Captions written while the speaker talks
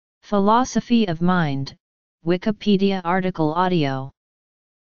Philosophy of mind, Wikipedia article audio.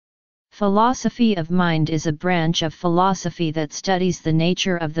 Philosophy of mind is a branch of philosophy that studies the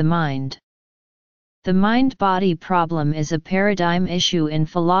nature of the mind. The mind-body problem is a paradigm issue in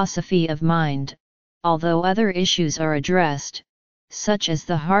philosophy of mind, although other issues are addressed, such as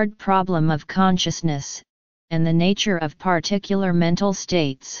the hard problem of consciousness, and the nature of particular mental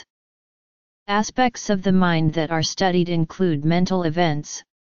states. Aspects of the mind that are studied include mental events,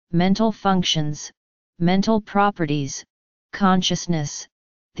 mental functions, mental properties, consciousness,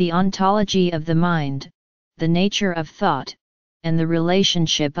 the ontology of the mind, the nature of thought, and the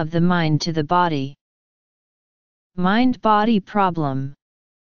relationship of the mind to the body. Mind-body problem.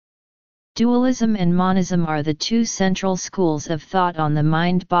 Dualism and monism are the two central schools of thought on the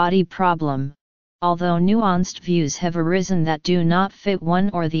mind-body problem, although nuanced views have arisen that do not fit one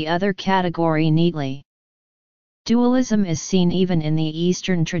or the other category neatly. Dualism is seen even in the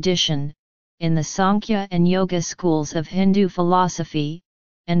Eastern tradition, in the Sankhya and Yoga schools of Hindu philosophy,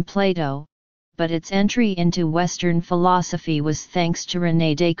 and Plato, but its entry into Western philosophy was thanks to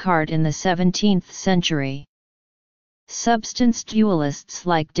René Descartes in the 17th century. Substance dualists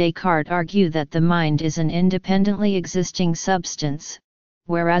like Descartes argue that the mind is an independently existing substance,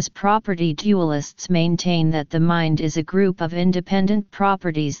 whereas property dualists maintain that the mind is a group of independent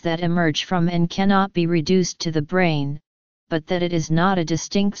properties that emerge from and cannot be reduced to the brain, but that it is not a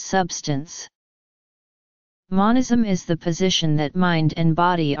distinct substance. Monism is the position that mind and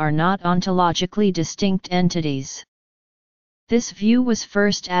body are not ontologically distinct entities. This view was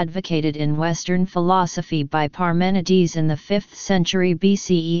first advocated in Western philosophy by Parmenides in the 5th century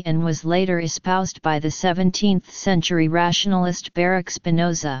BCE and was later espoused by the 17th century rationalist Baruch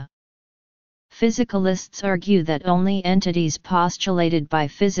Spinoza. Physicalists argue that only entities postulated by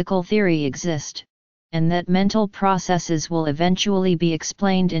physical theory exist, and that mental processes will eventually be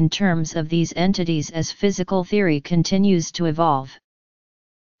explained in terms of these entities as physical theory continues to evolve.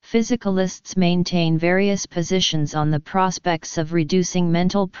 Physicalists maintain various positions on the prospects of reducing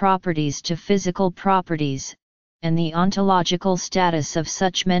mental properties to physical properties, and the ontological status of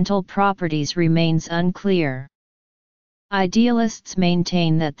such mental properties remains unclear. Idealists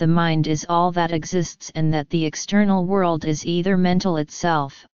maintain that the mind is all that exists and that the external world is either mental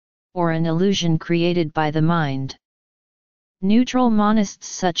itself, or an illusion created by the mind. Neutral monists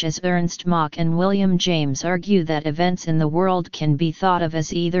such as Ernst Mach and William James argue that events in the world can be thought of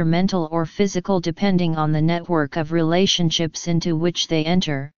as either mental or physical depending on the network of relationships into which they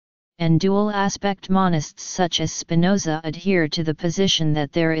enter, and dual-aspect monists such as Spinoza adhere to the position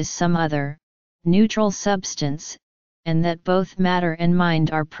that there is some other, neutral substance, and that both matter and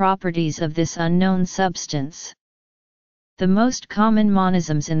mind are properties of this unknown substance. The most common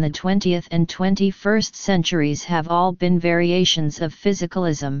monisms in the 20th and 21st centuries have all been variations of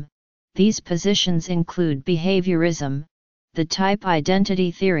physicalism. These positions include behaviorism, the type identity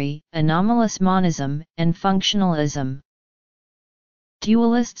theory, anomalous monism, and functionalism.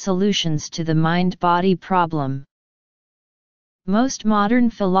 Dualist solutions to the mind-body problem. Most modern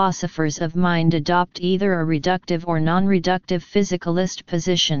philosophers of mind adopt either a reductive or non-reductive physicalist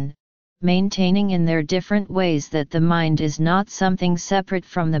position, maintaining in their different ways that the mind is not something separate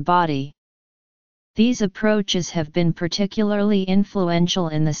from the body. These approaches have been particularly influential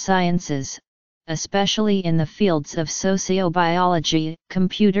in the sciences, especially in the fields of sociobiology,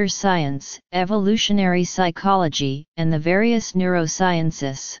 computer science, evolutionary psychology, and the various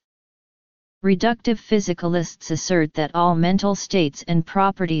neurosciences. Reductive physicalists assert that all mental states and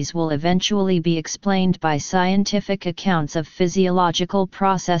properties will eventually be explained by scientific accounts of physiological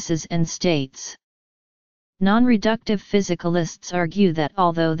processes and states. Non-reductive physicalists argue that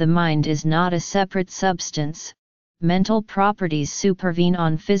although the mind is not a separate substance, mental properties supervene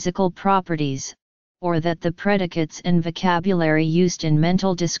on physical properties, or that the predicates and vocabulary used in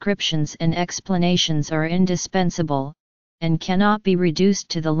mental descriptions and explanations are indispensable, and cannot be reduced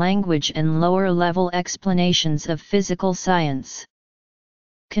to the language and lower-level explanations of physical science.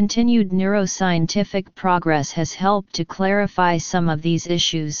 Continued neuroscientific progress has helped to clarify some of these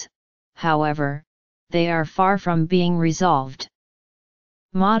issues, however, they are far from being resolved.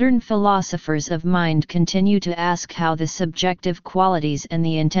 Modern philosophers of mind continue to ask how the subjective qualities and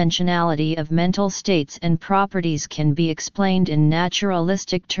the intentionality of mental states and properties can be explained in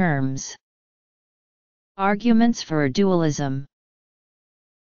naturalistic terms. Arguments for dualism.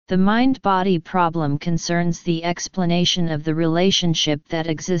 The mind-body problem concerns the explanation of the relationship that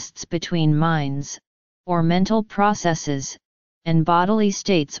exists between minds, or mental processes, and bodily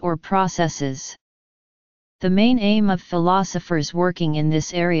states or processes. The main aim of philosophers working in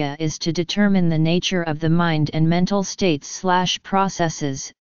this area is to determine the nature of the mind and mental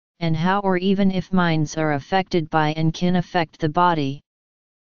states/processes, and how or even if minds are affected by and can affect the body.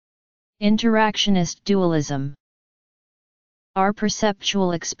 Interactionist dualism. Our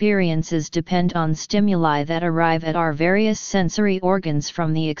perceptual experiences depend on stimuli that arrive at our various sensory organs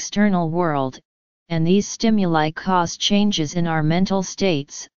from the external world, and these stimuli cause changes in our mental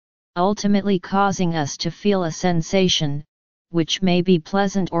states, ultimately causing us to feel a sensation, which may be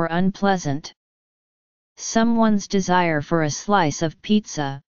pleasant or unpleasant. Someone's desire for a slice of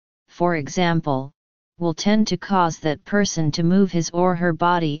pizza, for example, will tend to cause that person to move his or her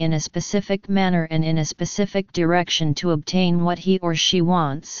body in a specific manner and in a specific direction to obtain what he or she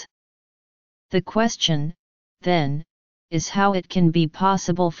wants. The question, then, is how it can be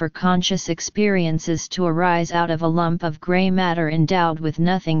possible for conscious experiences to arise out of a lump of gray matter endowed with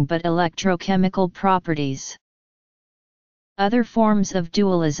nothing but electrochemical properties. Other forms of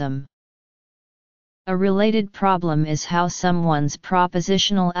dualism. A related problem is how someone's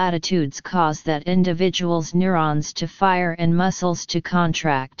propositional attitudes cause that individual's neurons to fire and muscles to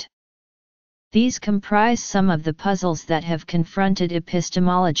contract. These comprise some of the puzzles that have confronted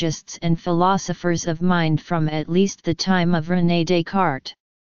epistemologists and philosophers of mind from at least the time of René Descartes.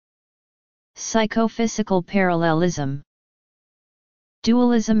 Psychophysical parallelism.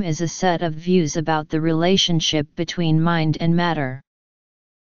 Dualism is a set of views about the relationship between mind and matter.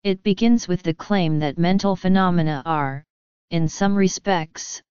 It begins with the claim that mental phenomena are, in some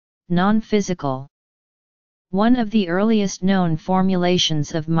respects, non-physical. One of the earliest known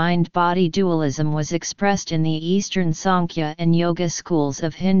formulations of mind-body dualism was expressed in the Eastern Sankhya and Yoga schools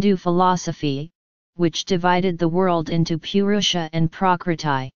of Hindu philosophy, which divided the world into Purusha and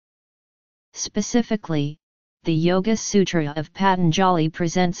Prakriti. Specifically, the Yoga Sutra of Patanjali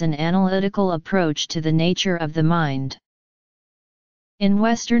presents an analytical approach to the nature of the mind. In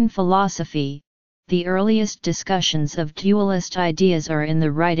Western philosophy, the earliest discussions of dualist ideas are in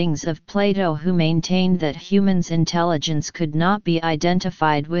the writings of Plato, who maintained that humans' intelligence could not be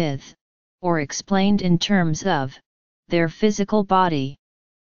identified with, or explained in terms of, their physical body.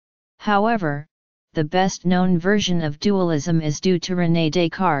 However, the best-known version of dualism is due to René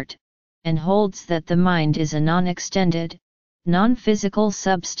Descartes, and holds that the mind is a non-extended, non-physical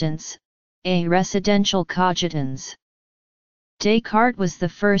substance, a residential cogitans. Descartes was the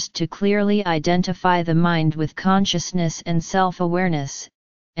first to clearly identify the mind with consciousness and self-awareness,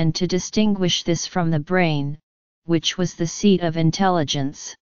 and to distinguish this from the brain, which was the seat of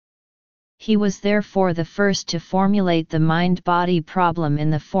intelligence. He was therefore the first to formulate the mind-body problem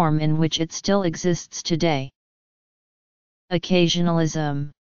in the form in which it still exists today. Occasionalism.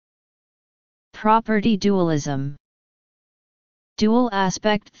 Property dualism. Dual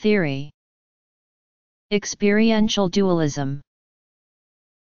aspect theory. Experiential dualism.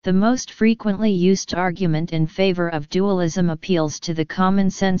 The most frequently used argument in favor of dualism appeals to the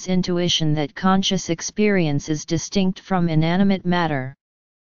common sense intuition that conscious experience is distinct from inanimate matter.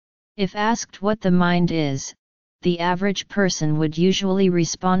 If asked what the mind is, the average person would usually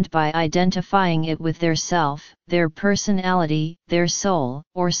respond by identifying it with their self, their personality, their soul,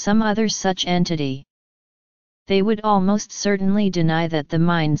 or some other such entity. They would almost certainly deny that the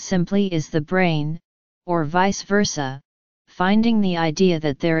mind simply is the brain, or vice versa, finding the idea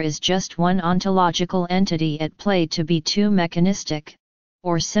that there is just one ontological entity at play to be too mechanistic,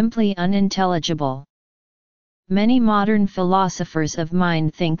 or simply unintelligible. Many modern philosophers of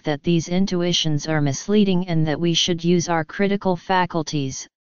mind think that these intuitions are misleading and that we should use our critical faculties,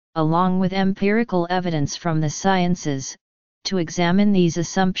 along with empirical evidence from the sciences, to examine these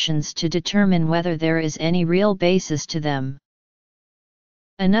assumptions to determine whether there is any real basis to them.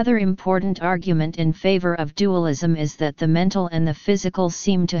 Another important argument in favor of dualism is that the mental and the physical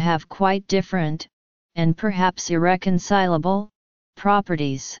seem to have quite different, and perhaps irreconcilable,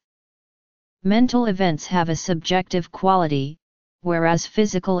 properties. Mental events have a subjective quality, whereas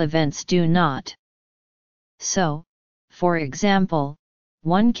physical events do not. So, for example,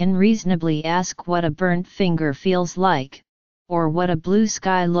 one can reasonably ask what a burnt finger feels like, or what a blue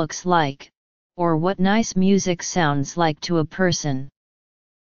sky looks like, or what nice music sounds like to a person.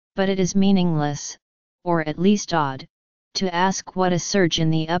 But it is meaningless, or at least odd, to ask what a surge in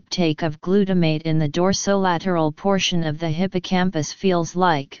the uptake of glutamate in the dorsolateral portion of the hippocampus feels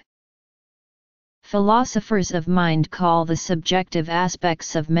like. Philosophers of mind call the subjective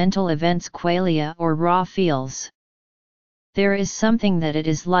aspects of mental events qualia or raw feels. There is something that it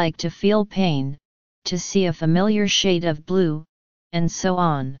is like to feel pain, to see a familiar shade of blue, and so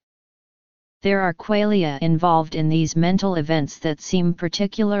on. There are qualia involved in these mental events that seem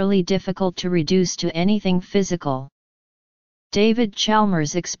particularly difficult to reduce to anything physical. David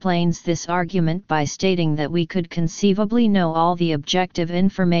Chalmers explains this argument by stating that we could conceivably know all the objective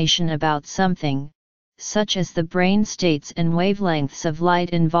information about something, such as the brain states and wavelengths of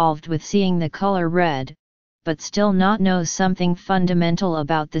light involved with seeing the color red, but still not know something fundamental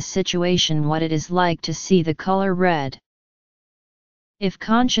about the situation, what it is like to see the color red. If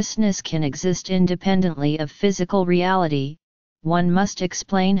consciousness can exist independently of physical reality, one must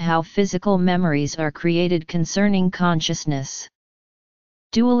explain how physical memories are created concerning consciousness.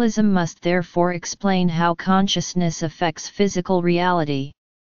 Dualism must therefore explain how consciousness affects physical reality.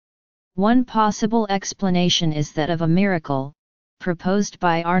 One possible explanation is that of a miracle, proposed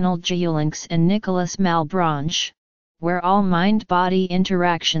by Arnold Jehoulinck and Nicolas Malebranche, where all mind-body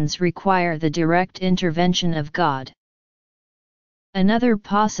interactions require the direct intervention of God. Another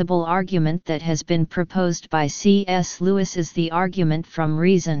possible argument that has been proposed by C.S. Lewis is the argument from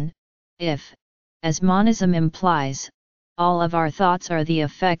reason. If, as monism implies, all of our thoughts are the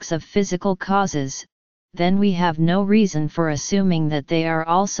effects of physical causes, then we have no reason for assuming that they are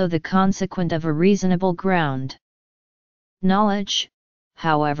also the consequent of a reasonable ground. Knowledge,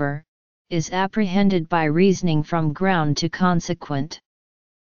 however, is apprehended by reasoning from ground to consequent.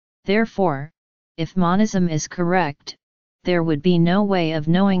 Therefore, if monism is correct, there would be no way of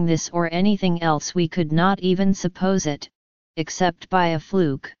knowing this or anything else, we could not even suppose it, except by a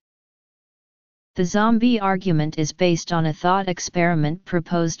fluke. The zombie argument is based on a thought experiment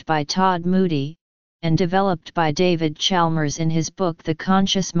proposed by Todd Moody, and developed by David Chalmers in his book The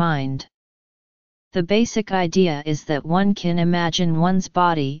Conscious Mind. The basic idea is that one can imagine one's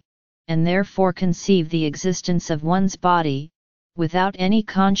body, and therefore conceive the existence of one's body, without any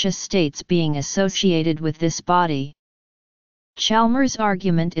conscious states being associated with this body. Chalmers'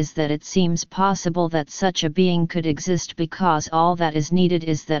 argument is that it seems possible that such a being could exist because all that is needed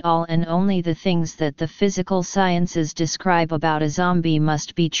is that all and only the things that the physical sciences describe about a zombie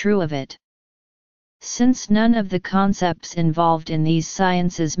must be true of it. Since none of the concepts involved in these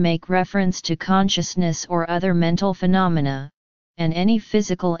sciences make reference to consciousness or other mental phenomena, and any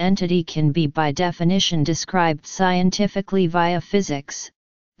physical entity can be by definition described scientifically via physics,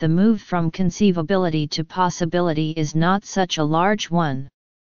 the move from conceivability to possibility is not such a large one.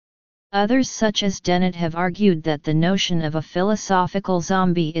 Others such as Dennett have argued that the notion of a philosophical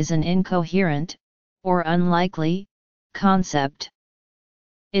zombie is an incoherent, or unlikely, concept.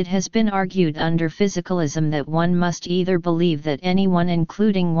 It has been argued under physicalism that one must either believe that anyone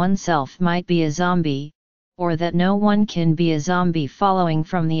including oneself might be a zombie, or that no one can be a zombie, following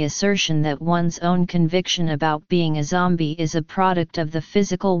from the assertion that one's own conviction about being a zombie is a product of the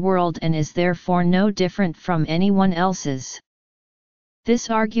physical world and is therefore no different from anyone else's. This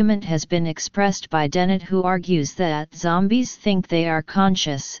argument has been expressed by Dennett, who argues that zombies think they are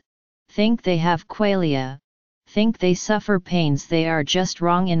conscious, think they have qualia, think they suffer pains. They are just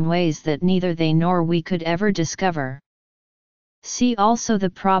wrong in ways that neither they nor we could ever discover. See also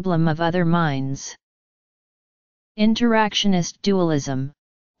the problem of other minds. Interactionist dualism,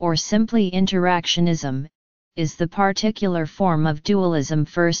 or simply interactionism, is the particular form of dualism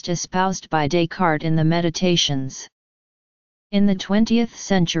first espoused by Descartes in the Meditations. In the 20th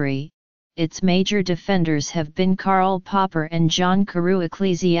century, its major defenders have been Karl Popper and John Carew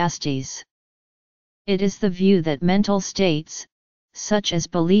Ecclesiastes. It is the view that mental states, such as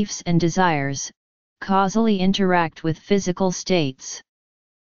beliefs and desires, causally interact with physical states.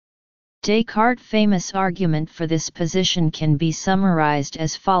 Descartes' famous argument for this position can be summarized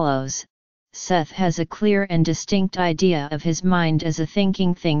as follows: Seth has a clear and distinct idea of his mind as a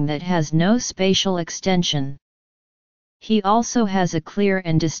thinking thing that has no spatial extension. He also has a clear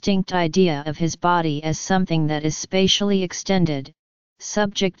and distinct idea of his body as something that is spatially extended,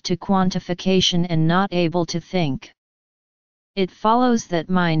 subject to quantification and not able to think. It follows that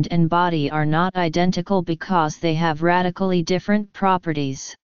mind and body are not identical because they have radically different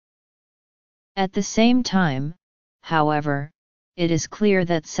properties. At the same time, however, it is clear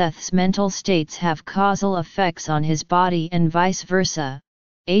that Seth's mental states have causal effects on his body and vice versa.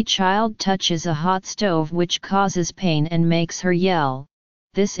 A child touches a hot stove which causes pain and makes her yell.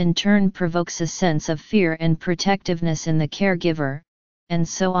 This in turn provokes a sense of fear and protectiveness in the caregiver, and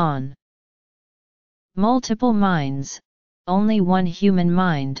so on. Multiple minds, only one human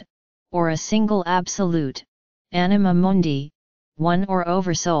mind, or a single absolute, anima mundi, one or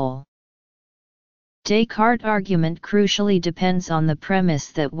oversoul. Descartes' argument crucially depends on the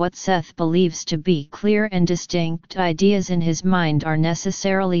premise that what Seth believes to be clear and distinct ideas in his mind are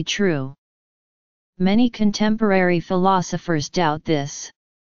necessarily true. Many contemporary philosophers doubt this.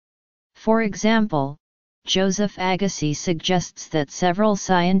 For example, Joseph Agassiz suggests that several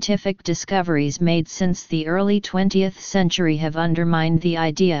scientific discoveries made since the early 20th century have undermined the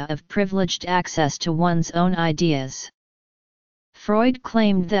idea of privileged access to one's own ideas. Freud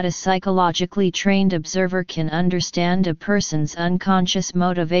claimed that a psychologically trained observer can understand a person's unconscious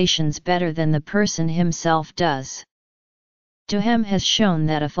motivations better than the person himself does. Duhem has shown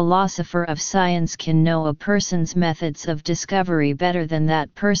that a philosopher of science can know a person's methods of discovery better than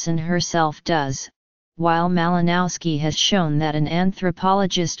that person herself does, while Malinowski has shown that an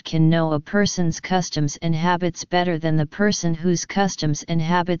anthropologist can know a person's customs and habits better than the person whose customs and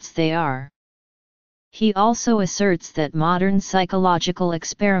habits they are. He also asserts that modern psychological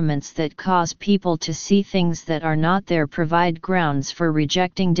experiments that cause people to see things that are not there provide grounds for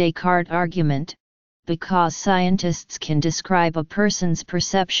rejecting Descartes' argument, because scientists can describe a person's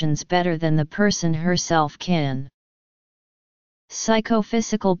perceptions better than the person herself can.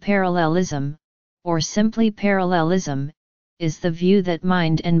 Psychophysical parallelism, or simply parallelism, is the view that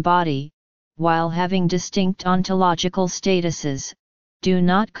mind and body, while having distinct ontological statuses, do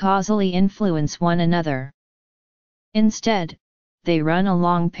not causally influence one another. Instead, they run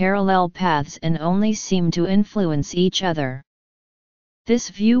along parallel paths and only seem to influence each other. This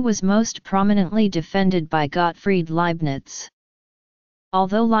view was most prominently defended by Gottfried Leibniz.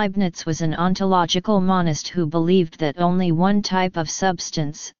 Although Leibniz was an ontological monist who believed that only one type of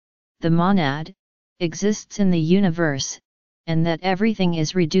substance, the monad, exists in the universe, and that everything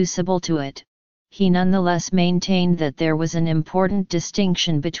is reducible to it, he nonetheless maintained that there was an important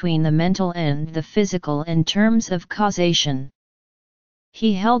distinction between the mental and the physical in terms of causation.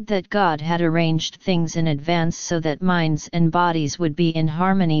 He held that God had arranged things in advance so that minds and bodies would be in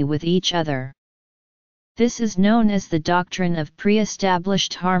harmony with each other. This is known as the doctrine of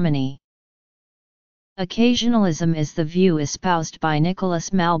pre-established harmony. Occasionalism is the view espoused by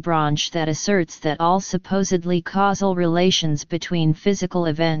Nicolas Malebranche that asserts that all supposedly causal relations between physical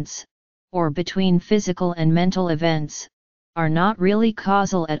events, or between physical and mental events, are not really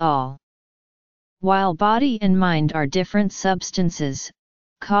causal at all. While body and mind are different substances,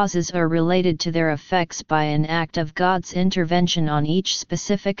 causes are related to their effects by an act of God's intervention on each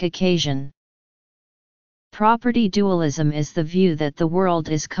specific occasion. Property dualism is the view that the world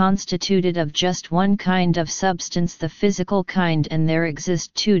is constituted of just one kind of substance, the physical kind, and there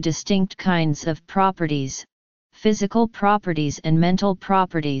exist two distinct kinds of properties, physical properties and mental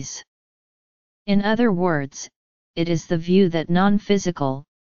properties. In other words, it is the view that non-physical,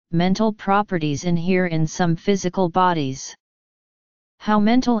 mental properties inhere in some physical bodies. How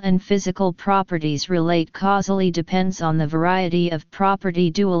mental and physical properties relate causally depends on the variety of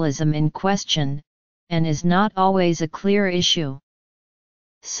property dualism in question, and is not always a clear issue.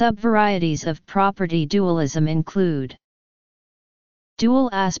 Subvarieties of property dualism include: dual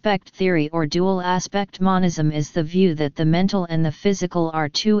aspect theory or dual aspect monism is the view that the mental and the physical are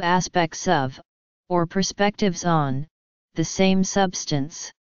two aspects of, or perspectives on, the same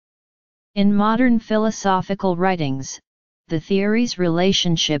substance. In modern philosophical writings, the theory's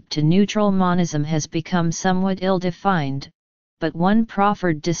relationship to neutral monism has become somewhat ill-defined, but one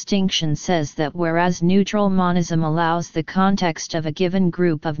proffered distinction says that whereas neutral monism allows the context of a given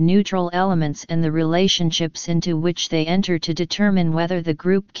group of neutral elements and the relationships into which they enter to determine whether the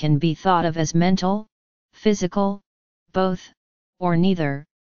group can be thought of as mental, physical, both, or neither,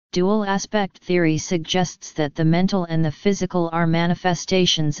 dual aspect theory suggests that the mental and the physical are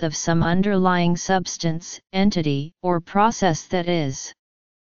manifestations of some underlying substance, entity, or process that is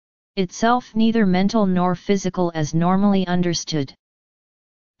itself neither mental nor physical as normally understood.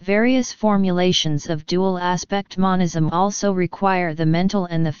 Various formulations of dual aspect monism also require the mental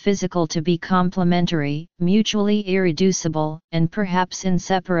and the physical to be complementary, mutually irreducible, and perhaps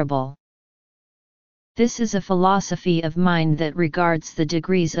inseparable. This is a philosophy of mind that regards the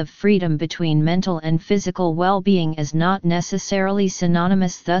degrees of freedom between mental and physical well-being as not necessarily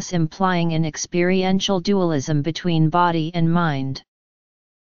synonymous, thus implying an experiential dualism between body and mind.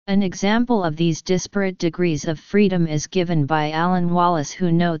 An example of these disparate degrees of freedom is given by Alan Wallace,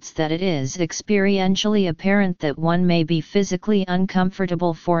 who notes that it is experientially apparent that one may be physically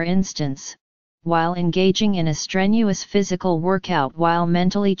uncomfortable, for instance, while engaging in a strenuous physical workout while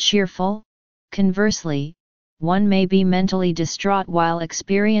mentally cheerful. Conversely, one may be mentally distraught while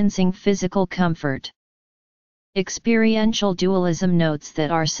experiencing physical comfort. Experiential dualism notes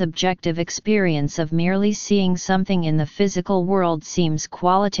that our subjective experience of merely seeing something in the physical world seems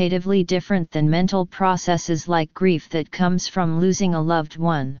qualitatively different than mental processes like grief that comes from losing a loved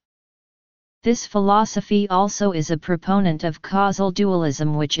one. This philosophy also is a proponent of causal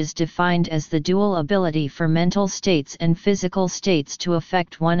dualism, which is defined as the dual ability for mental states and physical states to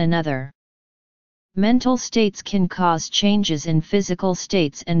affect one another. mental states can cause changes in physical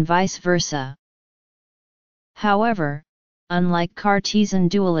states and vice versa. However, unlike Cartesian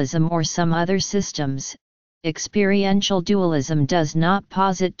dualism or some other systems, experiential dualism does not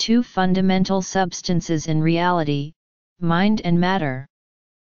posit two fundamental substances in reality, mind and matter.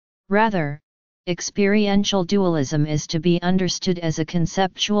 Rather, experiential dualism is to be understood as a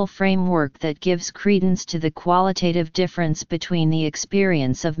conceptual framework that gives credence to the qualitative difference between the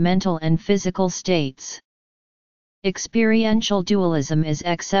experience of mental and physical states. Experiential dualism is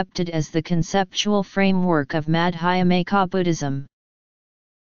accepted as the conceptual framework of Madhyamaka Buddhism.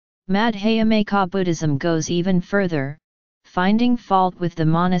 Madhyamaka Buddhism goes even further, finding fault with the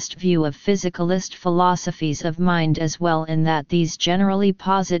monist view of physicalist philosophies of mind as well, in that these generally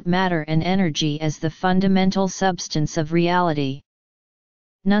posit matter and energy as the fundamental substance of reality.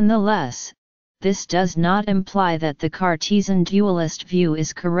 Nonetheless, this does not imply that the Cartesian dualist view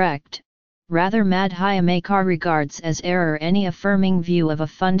is correct. Rather, Madhyamaka regards as error any affirming view of a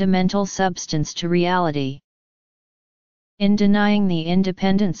fundamental substance to reality. In denying the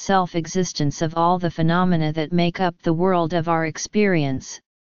independent self-existence of all the phenomena that make up the world of our experience,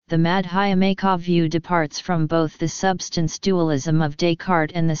 the Madhyamaka view departs from both the substance dualism of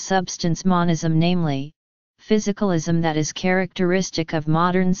Descartes and the substance monism, namely, physicalism, that is characteristic of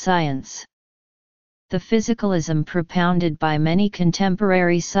modern science. The physicalism propounded by many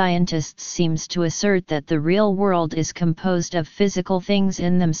contemporary scientists seems to assert that the real world is composed of physical things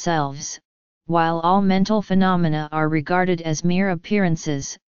in themselves, while all mental phenomena are regarded as mere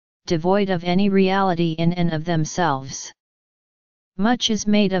appearances, devoid of any reality in and of themselves. Much is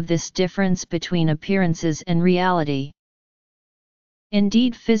made of this difference between appearances and reality.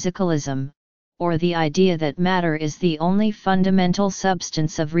 Indeed, physicalism, or the idea that matter is the only fundamental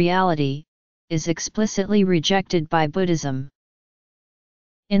substance of reality, is explicitly rejected by Buddhism.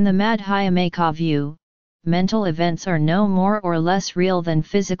 In the Madhyamaka view, mental events are no more or less real than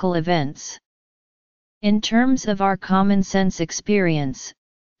physical events. In terms of our common sense experience,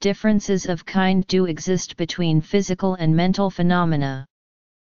 differences of kind do exist between physical and mental phenomena.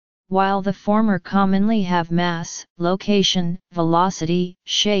 While the former commonly have mass, location, velocity,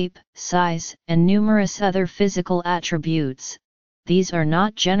 shape, size, and numerous other physical attributes, these are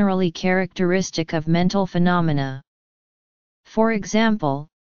not generally characteristic of mental phenomena. For example,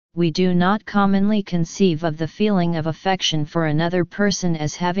 we do not commonly conceive of the feeling of affection for another person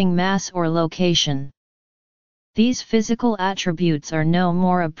as having mass or location. These physical attributes are no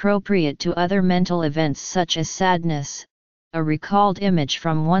more appropriate to other mental events such as sadness, a recalled image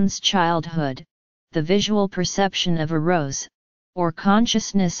from one's childhood, the visual perception of a rose, or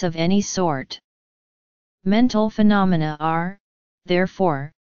consciousness of any sort. Mental phenomena are,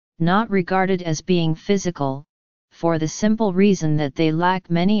 therefore, not regarded as being physical, for the simple reason that they lack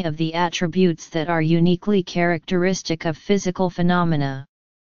many of the attributes that are uniquely characteristic of physical phenomena.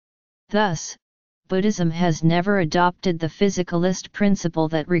 Thus, Buddhism has never adopted the physicalist principle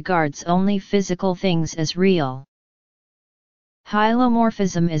that regards only physical things as real.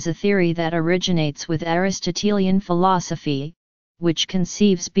 Hylomorphism is a theory that originates with Aristotelian philosophy, which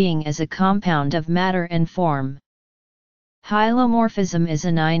conceives being as a compound of matter and form. Hylomorphism is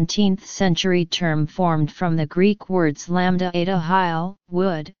a 19th-century term formed from the Greek words lambda eta hyl,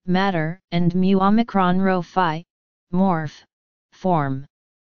 wood, matter, and mu omicron rho phi, morph, form.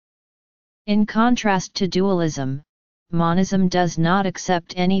 In contrast to dualism, monism does not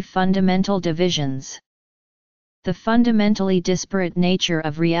accept any fundamental divisions. The fundamentally disparate nature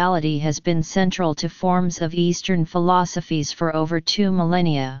of reality has been central to forms of Eastern philosophies for over 2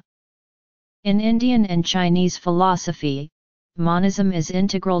 millennia. In Indian and Chinese philosophy, monism is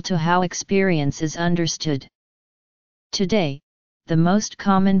integral to how experience is understood. Today, the most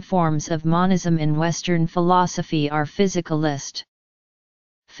common forms of monism in Western philosophy are physicalist.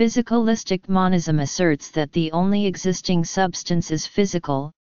 Physicalistic monism asserts that the only existing substance is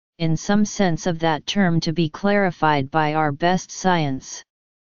physical, in some sense of that term to be clarified by our best science.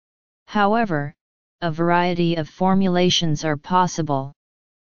 However, a variety of formulations are possible.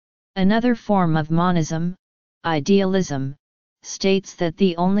 Another form of monism, idealism, states that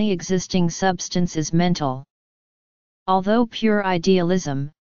the only existing substance is mental. Although pure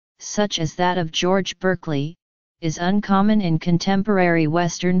idealism, such as that of George Berkeley, is uncommon in contemporary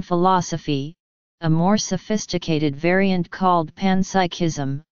Western philosophy, a more sophisticated variant called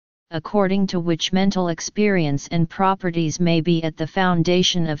panpsychism, according to which mental experience and properties may be at the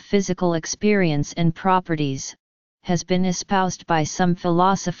foundation of physical experience and properties, has been espoused by some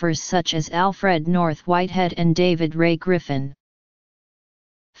philosophers such as Alfred North Whitehead and David Ray Griffin.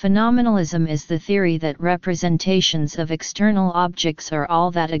 Phenomenalism is the theory that representations of external objects are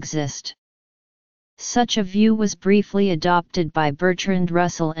all that exist. Such a view was briefly adopted by Bertrand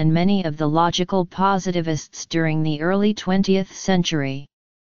Russell and many of the logical positivists during the early 20th century.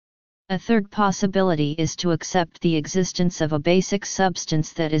 A third possibility is to accept the existence of a basic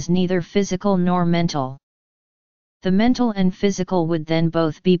substance that is neither physical nor mental. The mental and physical would then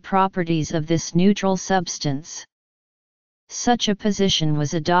both be properties of this neutral substance. Such a position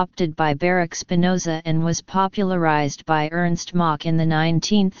was adopted by Baruch Spinoza and was popularized by Ernst Mach in the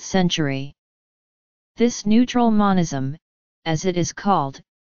 19th century. This neutral monism, as it is called,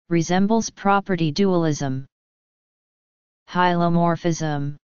 resembles property dualism.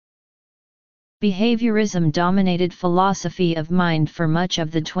 Hylomorphism. Behaviorism dominated philosophy of mind for much of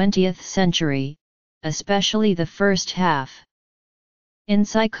the 20th century, especially the first half. In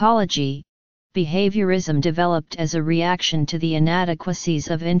psychology, behaviorism developed as a reaction to the inadequacies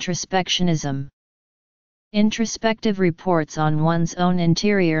of introspectionism. Introspective reports on one's own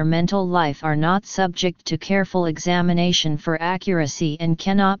interior mental life are not subject to careful examination for accuracy and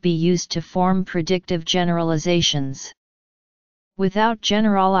cannot be used to form predictive generalizations. Without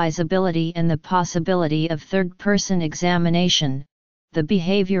generalizability and the possibility of third-person examination, the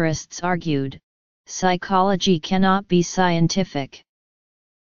behaviorists argued, psychology cannot be scientific.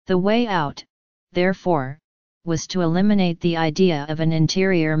 The way out, therefore, was to eliminate the idea of an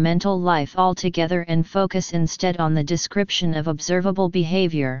interior mental life altogether and focus instead on the description of observable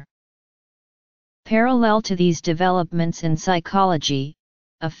behavior. Parallel to these developments in psychology,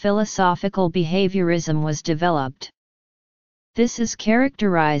 a philosophical behaviorism was developed. This is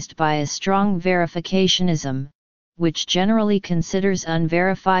characterized by a strong verificationism, which generally considers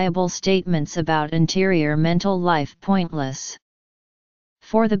unverifiable statements about interior mental life pointless.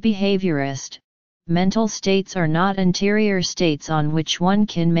 For the behaviorist, mental states are not interior states on which one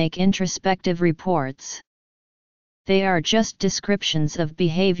can make introspective reports. They are just descriptions of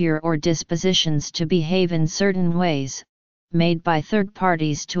behavior or dispositions to behave in certain ways, made by third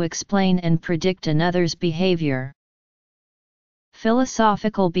parties to explain and predict another's behavior.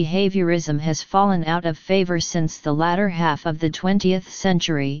 Philosophical behaviorism has fallen out of favor since the latter half of the 20th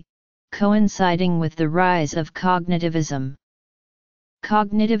century, coinciding with the rise of cognitivism.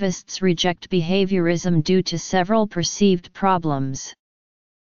 Cognitivists reject behaviorism due to several perceived problems.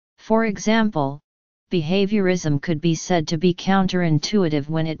 For example, behaviorism could be said to be counterintuitive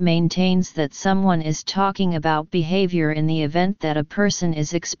when it maintains that someone is talking about behavior in the event that a person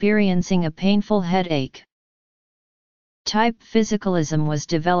is experiencing a painful headache. Type physicalism was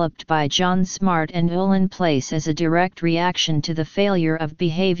developed by John Smart and Ullin Place as a direct reaction to the failure of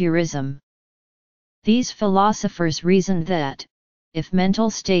behaviorism. These philosophers reasoned that, if mental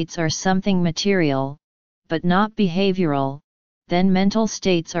states are something material, but not behavioral, then mental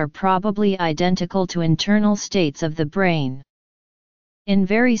states are probably identical to internal states of the brain. In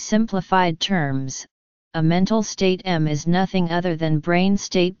very simplified terms, a mental state M is nothing other than brain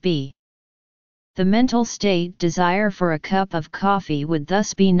state B. The mental state desire for a cup of coffee would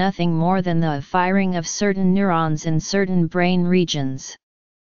thus be nothing more than the firing of certain neurons in certain brain regions.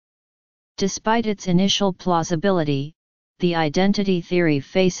 Despite its initial plausibility, the identity theory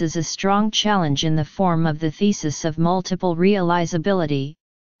faces a strong challenge in the form of the thesis of multiple realizability,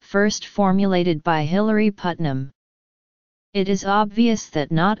 first formulated by Hilary Putnam. It is obvious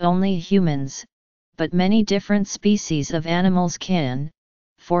that not only humans, but many different species of animals can,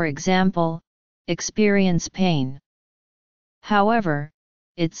 for example, experience pain. However,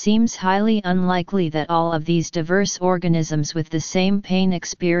 it seems highly unlikely that all of these diverse organisms with the same pain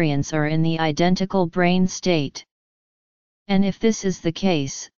experience are in the identical brain state. And if this is the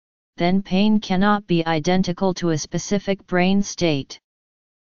case, then pain cannot be identical to a specific brain state.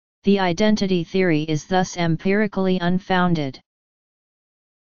 The identity theory is thus empirically unfounded.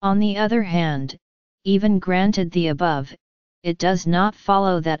 On the other hand, even granted the above, it does not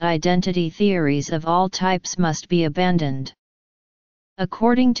follow that identity theories of all types must be abandoned.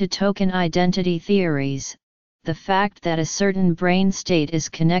 According to token identity theories, the fact that a certain brain state is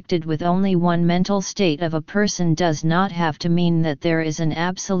connected with only one mental state of a person does not have to mean that there is an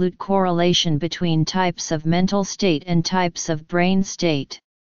absolute correlation between types of mental state and types of brain state.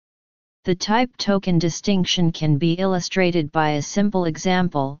 The type token distinction can be illustrated by a simple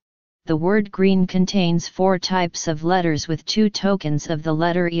example. The word green contains 4 types of letters with 2 tokens of the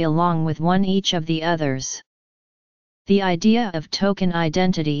letter E along with one each of the others. The idea of token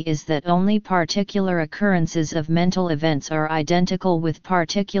identity is that only particular occurrences of mental events are identical with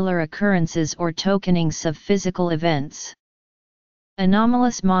particular occurrences or tokenings of physical events.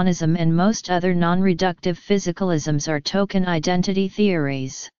 Anomalous monism and most other non-reductive physicalisms are token identity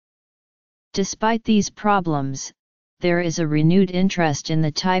theories. Despite these problems, there is a renewed interest in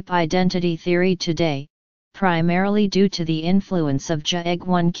the type identity theory today, primarily due to the influence of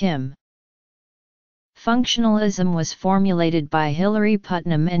Jae-Gwon Kim. Functionalism was formulated by Hilary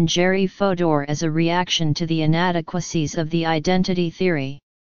Putnam and Jerry Fodor as a reaction to the inadequacies of the identity theory.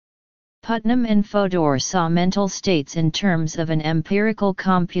 Putnam and Fodor saw mental states in terms of an empirical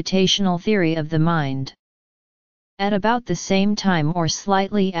computational theory of the mind. At about the same time or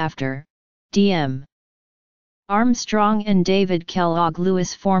slightly after, D.M. Armstrong and David Kellogg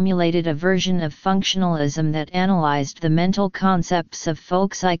Lewis formulated a version of functionalism that analyzed the mental concepts of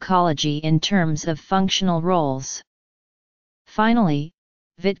folk psychology in terms of functional roles. Finally,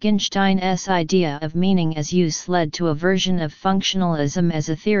 Wittgenstein's idea of meaning as use led to a version of functionalism as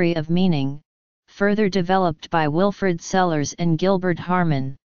a theory of meaning, further developed by Wilfrid Sellars and Gilbert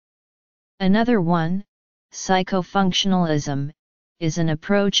Harman. Another one, psychofunctionalism, is an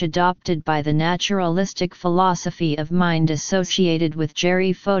approach adopted by the naturalistic philosophy of mind associated with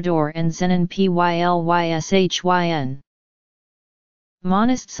Jerry Fodor and Zenon PylysHyn.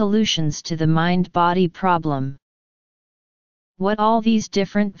 Monist solutions to the mind-body problem. What all these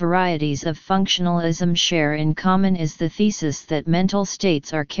different varieties of functionalism share in common is the thesis that mental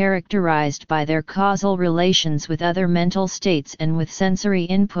states are characterized by their causal relations with other mental states and with sensory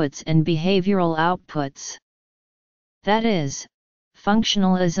inputs and behavioral outputs. That is,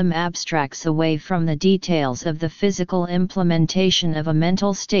 functionalism abstracts away from the details of the physical implementation of a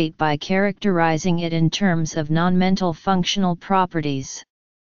mental state by characterizing it in terms of non-mental functional properties.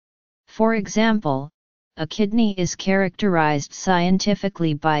 For example, a kidney is characterized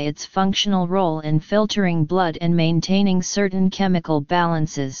scientifically by its functional role in filtering blood and maintaining certain chemical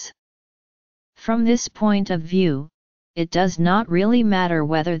balances. From this point of view, it does not really matter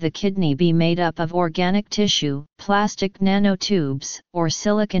whether the kidney be made up of organic tissue, plastic nanotubes, or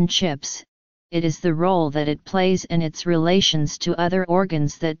silicon chips. It is the role that it plays and its relations to other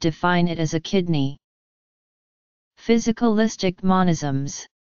organs that define it as a kidney. Physicalistic monisms.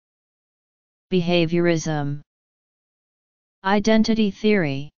 Behaviorism. Identity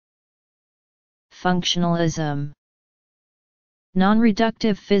theory. Functionalism.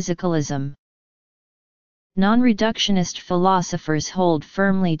 Non-reductive physicalism. Non-reductionist philosophers hold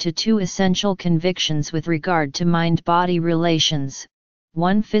firmly to two essential convictions with regard to mind-body relations.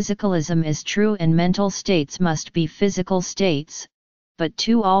 1. Physicalism is true and mental states must be physical states, but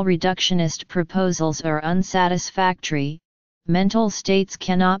 2. All reductionist proposals are unsatisfactory. Mental states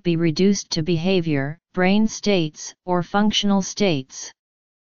cannot be reduced to behavior, brain states, or functional states.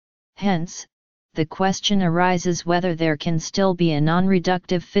 Hence, the question arises whether there can still be a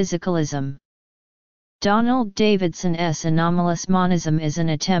non-reductive physicalism. Donald Davidson's anomalous monism is an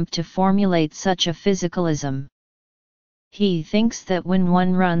attempt to formulate such a physicalism. He thinks that when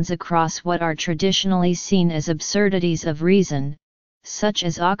one runs across what are traditionally seen as absurdities of reason, such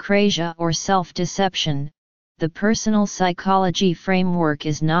as akrasia or self-deception, the personal psychology framework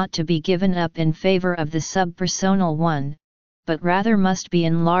is not to be given up in favor of the subpersonal one, but rather must be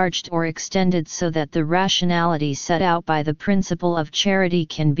enlarged or extended so that the rationality set out by the principle of charity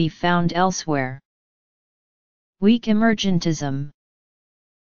can be found elsewhere. Weak emergentism.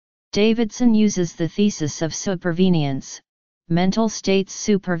 Davidson uses the thesis of supervenience. Mental states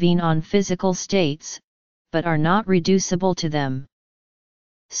supervene on physical states, but are not reducible to them.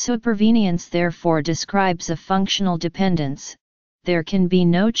 Supervenience therefore describes a functional dependence. There can be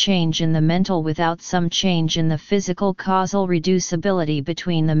no change in the mental without some change in the physical. Causal reducibility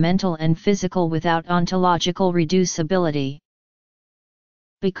between the mental and physical without ontological reducibility.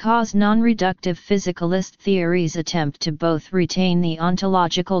 Because non-reductive physicalist theories attempt to both retain the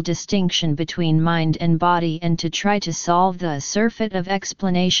ontological distinction between mind and body and to try to solve the surfeit of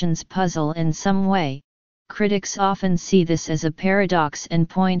explanations puzzle in some way, critics often see this as a paradox and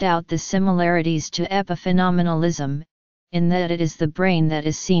point out the similarities to epiphenomenalism, in that it is the brain that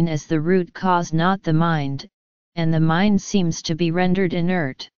is seen as the root cause, not the mind, and the mind seems to be rendered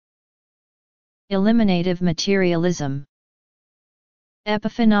inert. Eliminative materialism.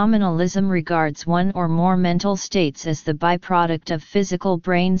 Epiphenomenalism regards one or more mental states as the byproduct of physical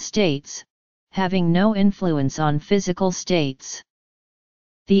brain states, having no influence on physical states.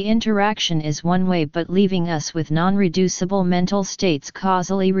 The interaction is one way but leaving us with non-reducible mental states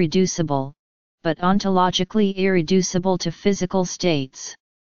causally reducible, but ontologically irreducible to physical states.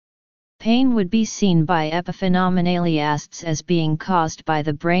 Pain would be seen by epiphenomenalists as being caused by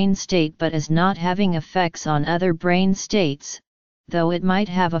the brain state but as not having effects on other brain states, though it might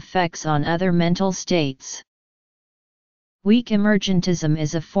have effects on other mental states. Weak emergentism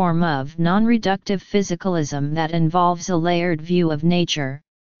is a form of non-reductive physicalism that involves a layered view of nature,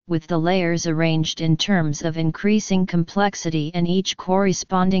 with the layers arranged in terms of increasing complexity and each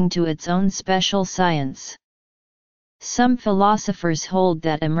corresponding to its own special science. Some philosophers hold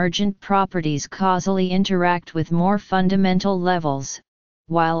that emergent properties causally interact with more fundamental levels,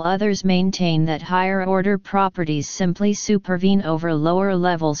 while others maintain that higher-order properties simply supervene over lower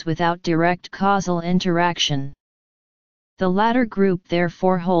levels without direct causal interaction. The latter group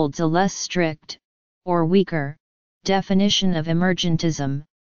therefore holds a less strict, or weaker, definition of emergentism,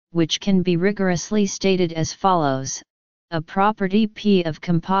 which can be rigorously stated as follows: a property P of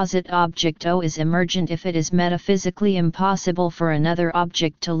composite object O is emergent if it is metaphysically impossible for another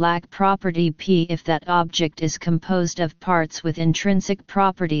object to lack property P if that object is composed of parts with intrinsic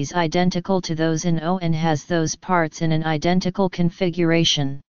properties identical to those in O and has those parts in an identical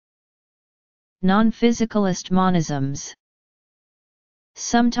configuration. Non-physicalist monisms.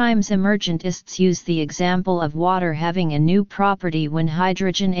 Sometimes emergentists use the example of water having a new property when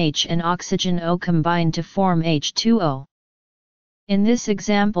hydrogen H and oxygen O combine to form H2O. In this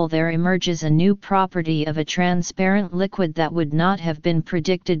example, there emerges a new property of a transparent liquid that would not have been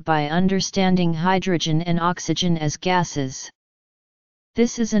predicted by understanding hydrogen and oxygen as gases.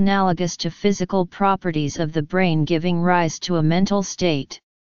 This is analogous to physical properties of the brain giving rise to a mental state.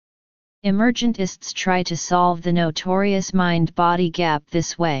 Emergentists try to solve the notorious mind-body gap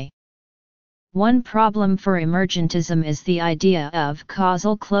this way. One problem for emergentism is the idea of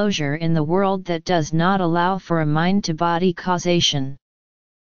causal closure in the world that does not allow for a mind-to-body causation.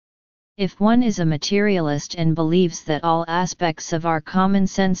 If one is a materialist and believes that all aspects of our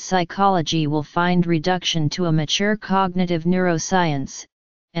common-sense psychology will find reduction to a mature cognitive neuroscience,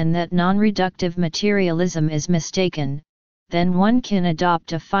 and that non-reductive materialism is mistaken, then one can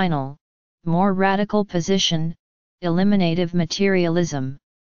adopt a final, more radical position: eliminative materialism.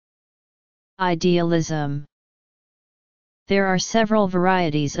 Idealism. There are several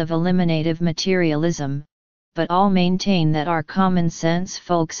varieties of eliminative materialism, but all maintain that our common-sense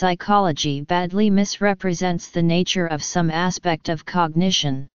folk psychology badly misrepresents the nature of some aspect of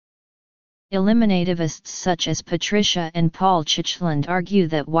cognition. Eliminativists such as Patricia and Paul Chitchland argue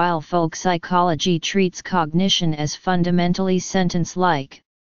that while folk psychology treats cognition as fundamentally sentence-like,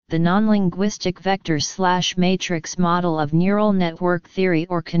 the non-linguistic vector/matrix model of neural network theory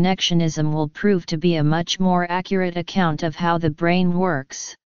or connectionism will prove to be a much more accurate account of how the brain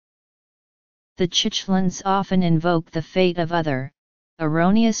works. The Chitchlands often invoke the fate of other,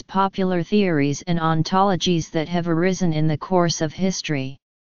 erroneous popular theories and ontologies that have arisen in the course of history.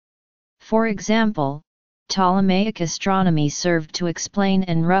 For example, Ptolemaic astronomy served to explain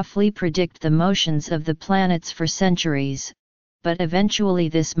and roughly predict the motions of the planets for centuries, but eventually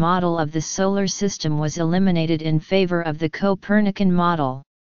this model of the solar system was eliminated in favor of the Copernican model.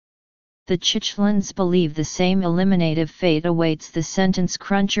 The Chitchlands believe the same eliminative fate awaits the sentence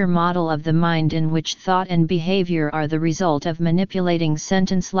cruncher model of the mind, in which thought and behavior are the result of manipulating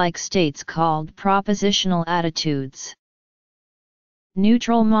sentence-like states called propositional attitudes.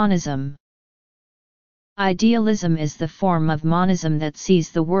 Neutral monism. Idealism is the form of monism that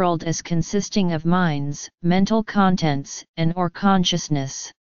sees the world as consisting of minds, mental contents, and/or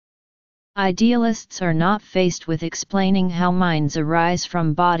consciousness. Idealists are not faced with explaining how minds arise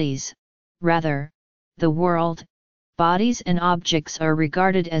from bodies; rather, the world, bodies and objects are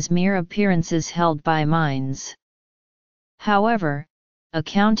regarded as mere appearances held by minds. However,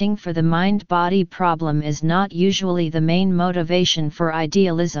 accounting for the mind-body problem is not usually the main motivation for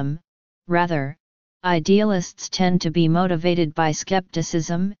idealism. Rather, idealists tend to be motivated by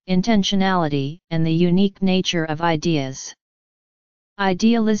skepticism, intentionality, and the unique nature of ideas.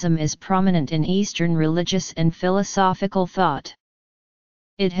 Idealism is prominent in Eastern religious and philosophical thought.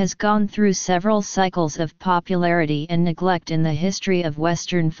 It has gone through several cycles of popularity and neglect in the history of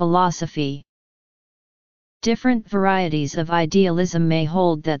Western philosophy. Different varieties of idealism may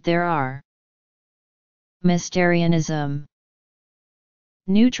hold that there are. Mysterianism.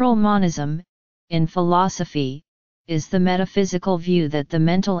 Neutral monism, in philosophy, is the metaphysical view that the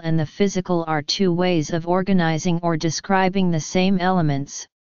mental and the physical are two ways of organizing or describing the same elements,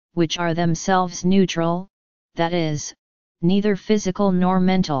 which are themselves neutral, that is, neither physical nor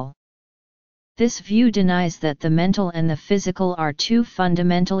mental. This view denies that the mental and the physical are two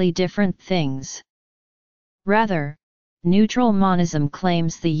fundamentally different things. Rather, neutral monism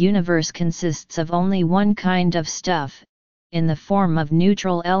claims the universe consists of only one kind of stuff, in the form of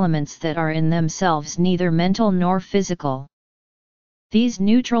neutral elements that are in themselves neither mental nor physical. These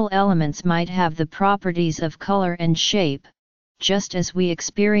neutral elements might have the properties of color and shape, just as we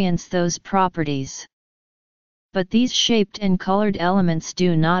experience those properties. But these shaped and colored elements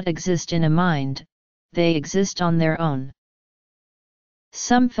do not exist in a mind, they exist on their own.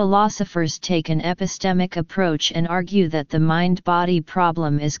 Some philosophers take an epistemic approach and argue that the mind-body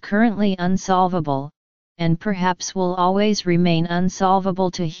problem is currently unsolvable, and perhaps will always remain unsolvable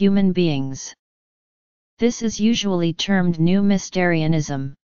to human beings. This is usually termed new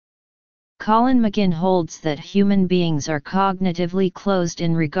Mysterianism. Colin McGinn holds that human beings are cognitively closed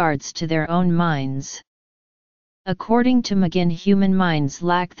in regards to their own minds. According to McGinn, human minds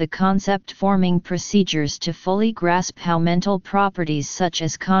lack the concept-forming procedures to fully grasp how mental properties such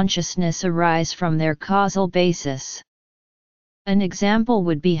as consciousness arise from their causal basis. An example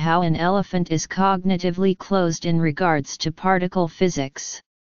would be how an elephant is cognitively closed in regards to particle physics.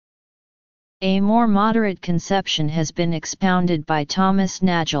 A more moderate conception has been expounded by Thomas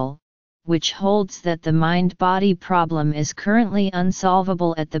Nagel, which holds that the mind-body problem is currently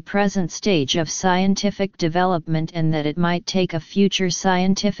unsolvable at the present stage of scientific development and that it might take a future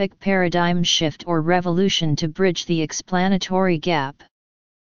scientific paradigm shift or revolution to bridge the explanatory gap.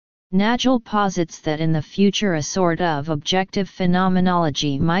 Nagel posits that in the future a sort of objective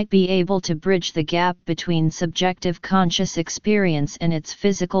phenomenology might be able to bridge the gap between subjective conscious experience and its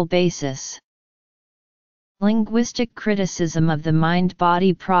physical basis. Linguistic criticism of the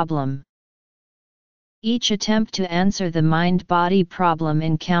mind-body problem. Each attempt to answer the mind-body problem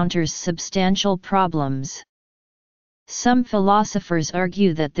encounters substantial problems. Some philosophers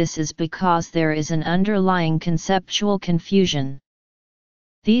argue that this is because there is an underlying conceptual confusion.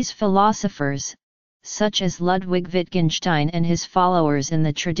 These philosophers, such as Ludwig Wittgenstein and his followers in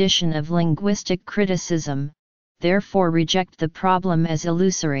the tradition of linguistic criticism, therefore reject the problem as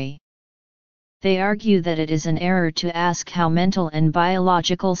illusory. They argue that it is an error to ask how mental and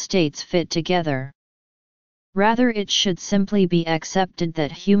biological states fit together. Rather, it should simply be accepted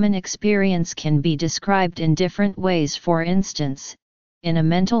that human experience can be described in different ways, for instance, in a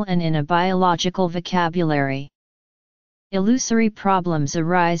mental and in a biological vocabulary. Illusory problems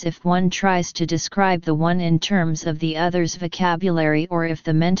arise if one tries to describe the one in terms of the other's vocabulary or if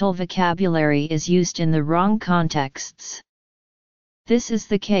the mental vocabulary is used in the wrong contexts. This is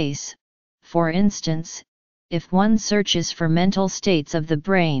the case, for instance, if one searches for mental states of the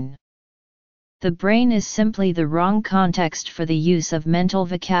brain. The brain is simply the wrong context for the use of mental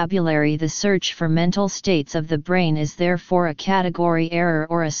vocabulary. The search for mental states of the brain is therefore a category error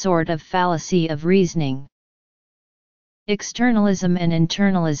or a sort of fallacy of reasoning. Externalism and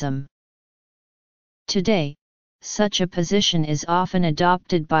internalism. Today, such a position is often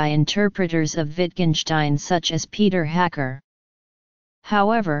adopted by interpreters of Wittgenstein such as Peter Hacker.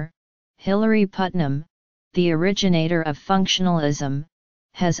 However, Hilary Putnam, the originator of functionalism,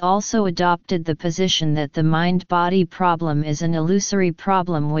 has also adopted the position that the mind-body problem is an illusory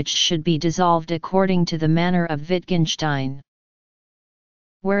problem which should be dissolved according to the manner of Wittgenstein.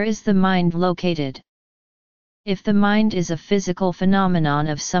 Where is the mind located? If the mind is a physical phenomenon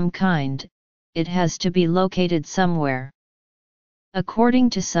of some kind, it has to be located somewhere. According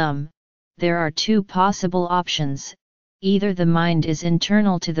to some, there are two possible options: either the mind is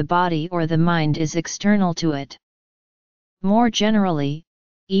internal to the body or the mind is external to it. More generally,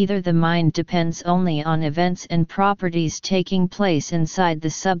 either the mind depends only on events and properties taking place inside the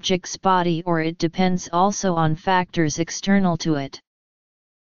subject's body or it depends also on factors external to it.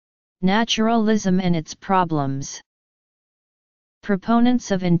 Naturalism and its problems.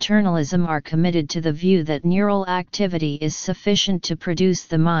 Proponents of internalism are committed to the view that neural activity is sufficient to produce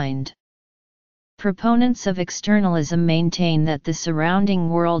the mind. Proponents of externalism maintain that the surrounding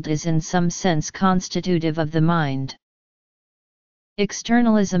world is in some sense constitutive of the mind.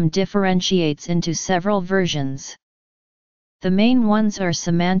 Externalism differentiates into several versions. The main ones are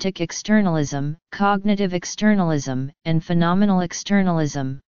semantic externalism, cognitive externalism, and phenomenal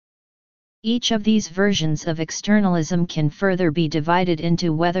externalism. Each of these versions of externalism can further be divided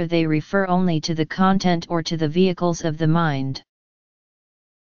into whether they refer only to the content or to the vehicles of the mind.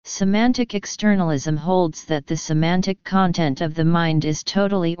 Semantic externalism holds that the semantic content of the mind is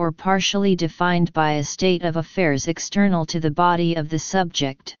totally or partially defined by a state of affairs external to the body of the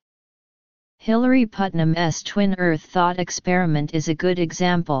subject. Hilary Putnam's twin earth thought experiment is a good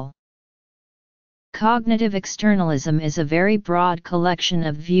example. Cognitive externalism is a very broad collection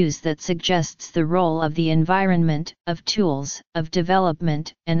of views that suggests the role of the environment, of tools, of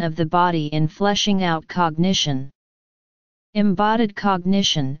development, and of the body in fleshing out cognition. Embodied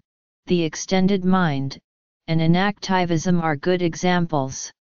cognition, the extended mind, and enactivism are good examples.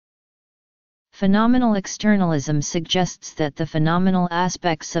 Phenomenal externalism suggests that the phenomenal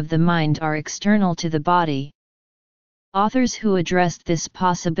aspects of the mind are external to the body. Authors who addressed this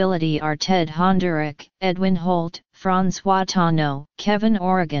possibility are Ted Honderich, Edwin Holt, François Tonneau, Kevin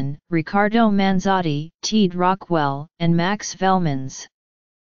Oregon, Ricardo Manzotti, Teed Rockwell, and Max Velmans.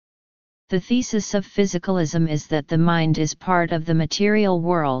 The thesis of physicalism is that the mind is part of the material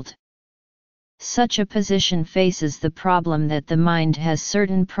world. Such a position faces the problem that the mind has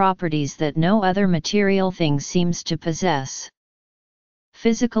certain properties that no other material thing seems to possess.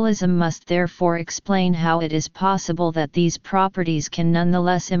 Physicalism must therefore explain how it is possible that these properties can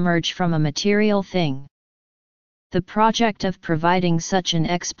nonetheless emerge from a material thing. The project of providing such an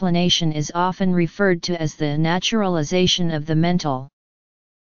explanation is often referred to as the naturalization of the mental.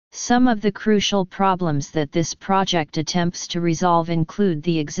 Some of the crucial problems that this project attempts to resolve include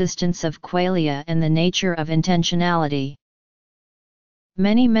the existence of qualia and the nature of intentionality.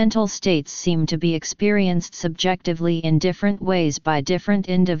 Many mental states seem to be experienced subjectively in different ways by different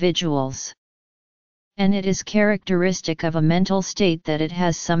individuals. And it is characteristic of a mental state that it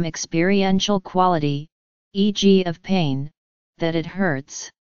has some experiential quality, e.g. of pain, that it hurts.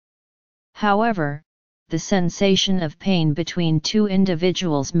 However, the sensation of pain between two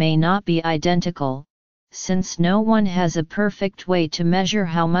individuals may not be identical, since no one has a perfect way to measure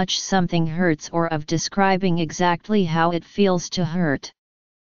how much something hurts or of describing exactly how it feels to hurt.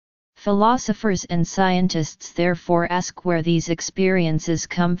 Philosophers and scientists therefore ask where these experiences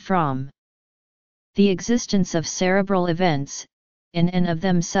come from. The existence of cerebral events, in and of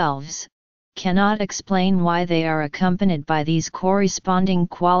themselves, cannot explain why they are accompanied by these corresponding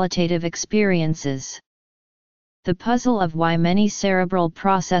qualitative experiences. The puzzle of why many cerebral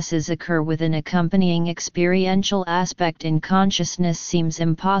processes occur with an accompanying experiential aspect in consciousness seems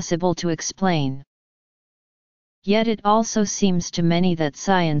impossible to explain. Yet it also seems to many that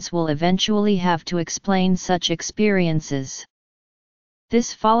science will eventually have to explain such experiences.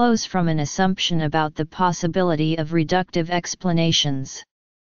 This follows from an assumption about the possibility of reductive explanations.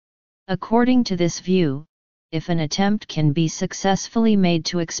 According to this view, if an attempt can be successfully made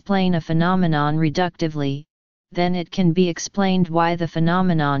to explain a phenomenon reductively, then it can be explained why the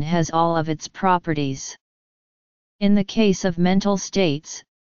phenomenon has all of its properties. In the case of mental states,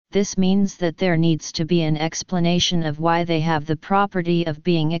 this means that there needs to be an explanation of why they have the property of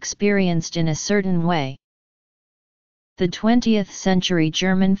being experienced in a certain way. The 20th-century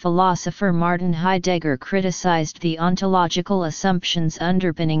German philosopher Martin Heidegger criticized the ontological assumptions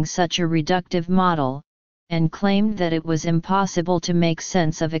underpinning such a reductive model, and claimed that it was impossible to make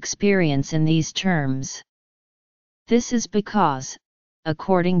sense of experience in these terms. This is because,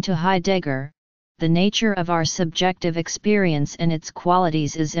 according to Heidegger, the nature of our subjective experience and its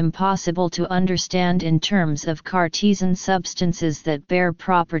qualities is impossible to understand in terms of Cartesian substances that bear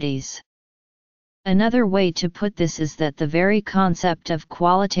properties. Another way to put this is that the very concept of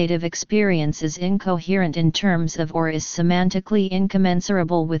qualitative experience is incoherent in terms of or is semantically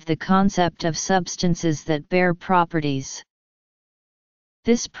incommensurable with the concept of substances that bear properties.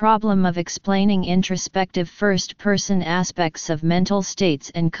 This problem of explaining introspective first-person aspects of mental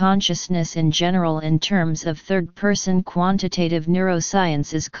states and consciousness in general in terms of third-person quantitative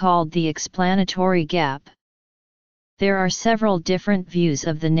neuroscience is called the explanatory gap. There are several different views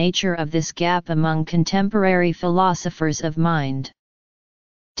of the nature of this gap among contemporary philosophers of mind.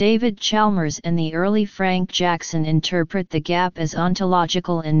 David Chalmers and the early Frank Jackson interpret the gap as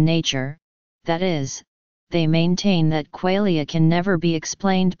ontological in nature, that is, they maintain that qualia can never be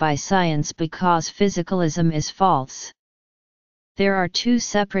explained by science because physicalism is false. There are two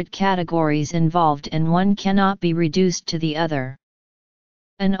separate categories involved and one cannot be reduced to the other.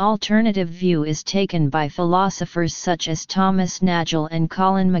 An alternative view is taken by philosophers such as Thomas Nagel and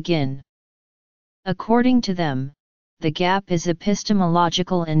Colin McGinn. According to them, the gap is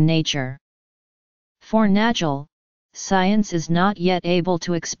epistemological in nature. For Nagel, science is not yet able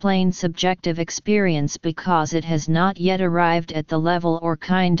to explain subjective experience because it has not yet arrived at the level or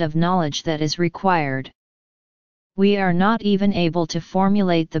kind of knowledge that is required. We are not even able to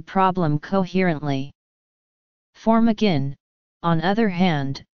formulate the problem coherently. For McGinn, on the other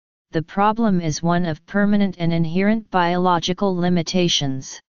hand, the problem is one of permanent and inherent biological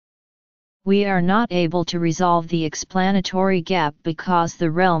limitations. We are not able to resolve the explanatory gap because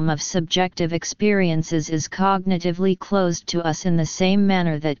the realm of subjective experiences is cognitively closed to us in the same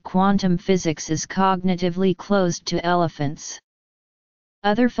manner that quantum physics is cognitively closed to elephants.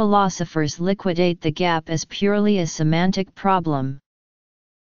 Other philosophers liquidate the gap as purely a semantic problem.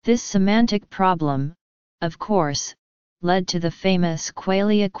 This semantic problem, of course, led to the famous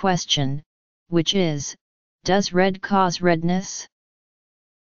qualia question, which is, does red cause redness?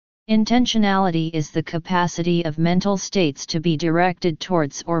 Intentionality is the capacity of mental states to be directed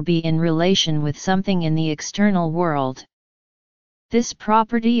towards or be in relation with something in the external world. This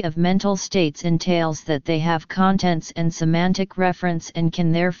property of mental states entails that they have contents and semantic reference and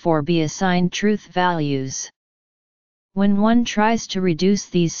can therefore be assigned truth values. When one tries to reduce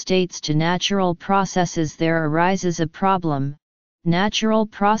these states to natural processes, there arises a problem. Natural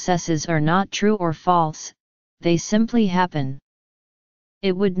processes are not true or false, they simply happen.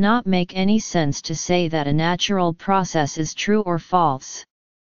 It would not make any sense to say that a natural process is true or false.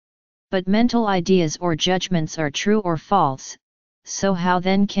 But mental ideas or judgments are true or false, so how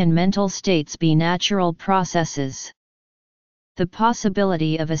then can mental states be natural processes? The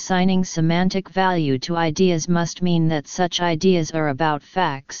possibility of assigning semantic value to ideas must mean that such ideas are about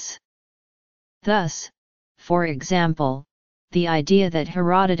facts. Thus, for example, the idea that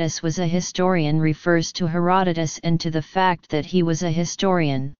Herodotus was a historian refers to Herodotus and to the fact that he was a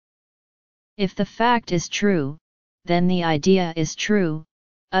historian. If the fact is true, then the idea is true,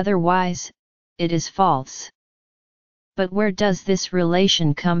 otherwise, it is false. But where does this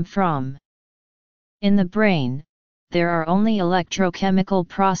relation come from? In the brain, there are only electrochemical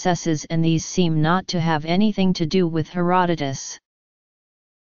processes, and these seem not to have anything to do with Herodotus.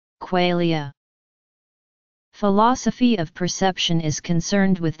 Qualia. Philosophy of perception is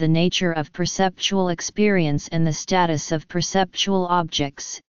concerned with the nature of perceptual experience and the status of perceptual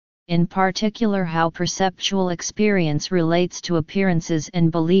objects, in particular how perceptual experience relates to appearances and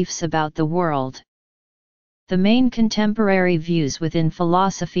beliefs about the world. The main contemporary views within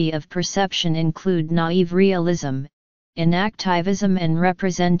philosophy of perception include naive realism, inactivism and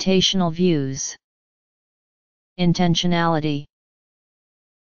representational views. Intentionality.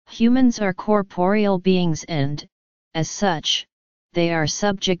 Humans are corporeal beings and, as such, they are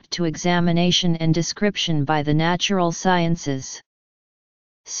subject to examination and description by the natural sciences.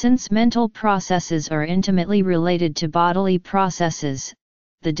 Since mental processes are intimately related to bodily processes,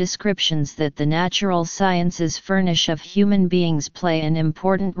 the descriptions that the natural sciences furnish of human beings play an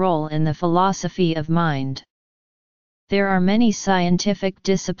important role in the philosophy of mind. There are many scientific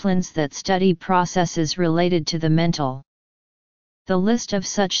disciplines that study processes related to the mental. The list of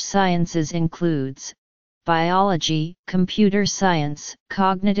such sciences includes biology, computer science,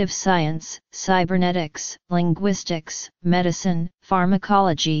 cognitive science, cybernetics, linguistics, medicine,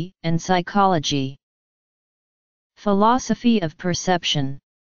 pharmacology, and psychology. Philosophy of perception.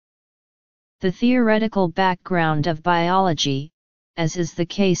 The theoretical background of biology, as is the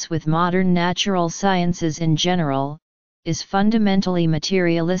case with modern natural sciences in general, is fundamentally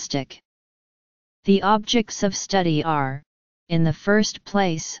materialistic. The objects of study are, in the first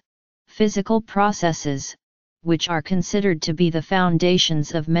place, physical processes, which are considered to be the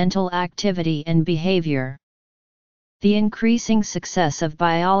foundations of mental activity and behavior. The increasing success of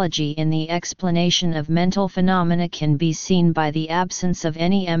biology in the explanation of mental phenomena can be seen by the absence of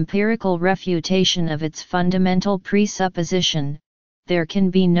any empirical refutation of its fundamental presupposition: there can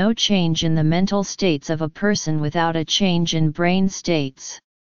be no change in the mental states of a person without a change in brain states.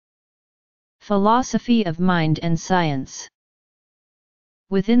 Philosophy of mind and science.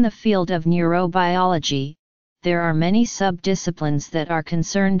 Within the field of neurobiology, there are many sub-disciplines that are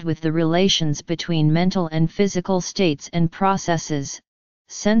concerned with the relations between mental and physical states and processes.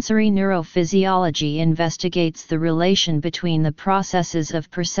 Sensory neurophysiology investigates the relation between the processes of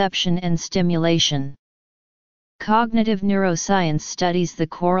perception and stimulation. Cognitive neuroscience studies the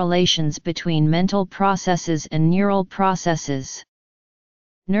correlations between mental processes and neural processes.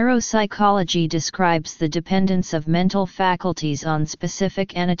 Neuropsychology describes the dependence of mental faculties on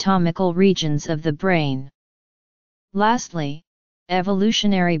specific anatomical regions of the brain. Lastly,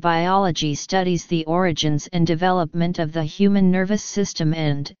 evolutionary biology studies the origins and development of the human nervous system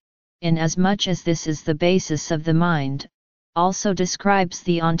and, inasmuch as this is the basis of the mind, also describes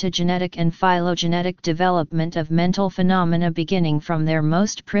the ontogenetic and phylogenetic development of mental phenomena beginning from their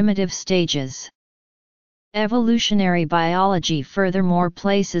most primitive stages. Evolutionary biology furthermore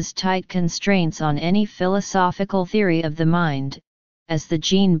places tight constraints on any philosophical theory of the mind, as the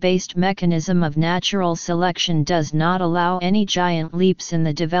gene-based mechanism of natural selection does not allow any giant leaps in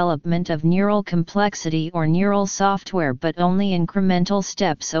the development of neural complexity or neural software but only incremental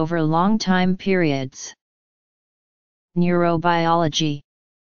steps over long time periods. Neurobiology,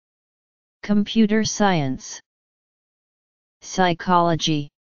 computer science, psychology,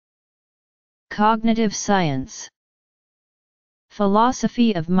 cognitive science.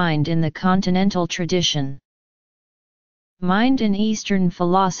 Philosophy of mind in the continental tradition. Mind in Eastern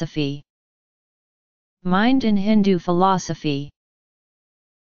philosophy. Mind in Hindu philosophy.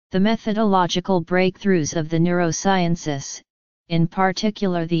 The methodological breakthroughs of the neurosciences, in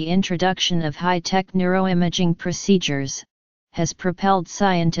particular the introduction of high-tech neuroimaging procedures, has propelled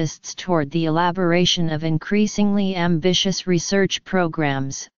scientists toward the elaboration of increasingly ambitious research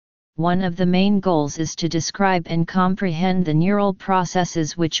programs. One of the main goals is to describe and comprehend the neural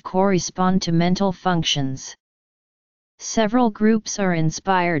processes which correspond to mental functions. Several groups are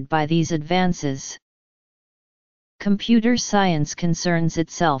inspired by these advances. Computer science concerns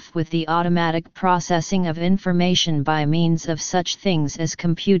itself with the automatic processing of information by means of such things as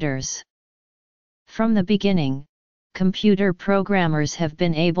computers. From the beginning, computer programmers have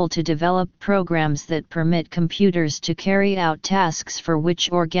been able to develop programs that permit computers to carry out tasks for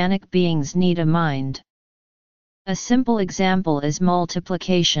which organic beings need a mind. A simple example is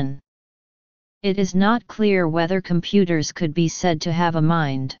multiplication. It is not clear whether computers could be said to have a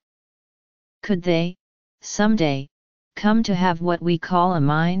mind. Could they, someday, come to have what we call a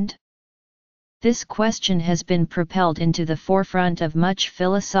mind? This question has been propelled into the forefront of much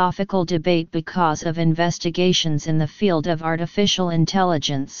philosophical debate because of investigations in the field of artificial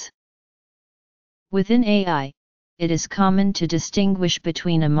intelligence. Within AI, it is common to distinguish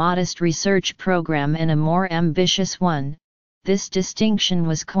between a modest research program and a more ambitious one. This distinction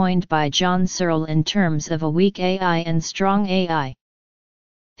was coined by John Searle in terms of a weak AI and strong AI.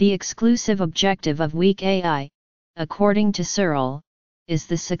 The exclusive objective of weak AI, according to Searle, is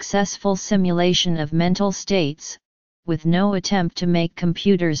the successful simulation of mental states, with no attempt to make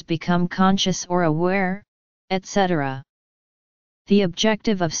computers become conscious or aware, etc. The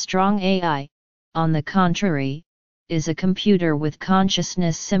objective of strong AI, on the contrary, is a computer with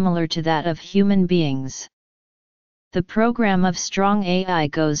consciousness similar to that of human beings. The program of strong AI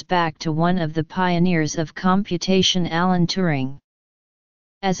goes back to one of the pioneers of computation, Alan Turing.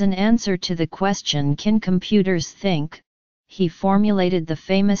 As an answer to the question, can computers think, he formulated the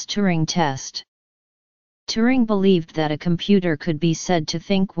famous Turing test. Turing believed that a computer could be said to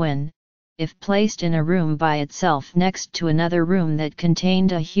think when, if placed in a room by itself next to another room that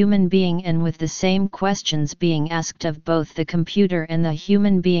contained a human being and with the same questions being asked of both the computer and the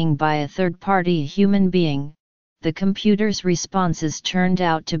human being by a third-party human being, the computer's responses turned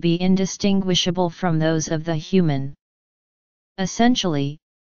out to be indistinguishable from those of the human. Essentially,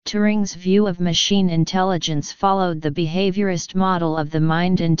 Turing's view of machine intelligence followed the behaviorist model of the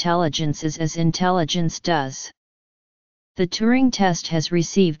mind intelligences as intelligence does. The Turing test has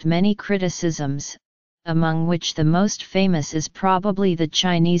received many criticisms, among which the most famous is probably the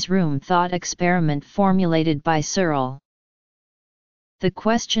Chinese room thought experiment formulated by Searle. The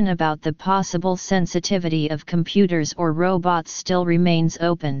question about the possible sensitivity of computers or robots still remains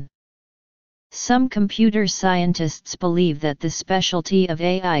open. Some computer scientists believe that the specialty of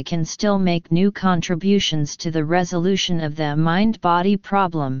AI can still make new contributions to the resolution of the mind-body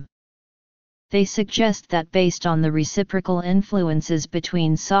problem. They suggest that based on the reciprocal influences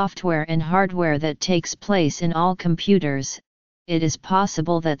between software and hardware that takes place in all computers, it is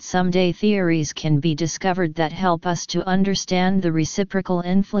possible that someday theories can be discovered that help us to understand the reciprocal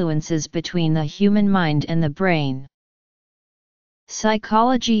influences between the human mind and the brain.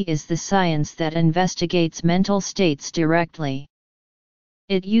 Psychology is the science that investigates mental states directly.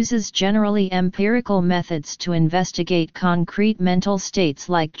 It uses generally empirical methods to investigate concrete mental states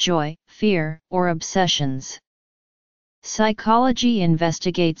like joy, fear, or obsessions. Psychology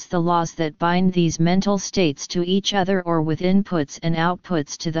investigates the laws that bind these mental states to each other or with inputs and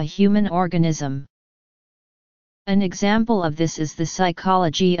outputs to the human organism. An example of this is the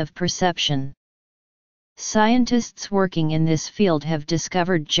psychology of perception. Scientists working in this field have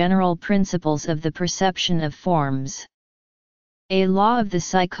discovered general principles of the perception of forms. A law of the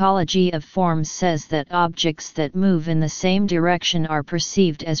psychology of forms says that objects that move in the same direction are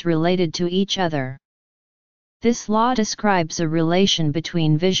perceived as related to each other. This law describes a relation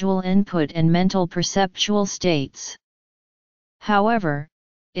between visual input and mental perceptual states. However,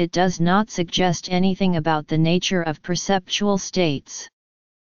 it does not suggest anything about the nature of perceptual states.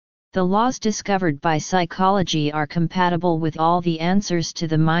 The laws discovered by psychology are compatible with all the answers to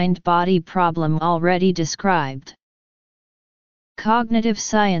the mind-body problem already described. Cognitive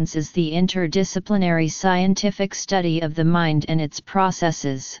science is the interdisciplinary scientific study of the mind and its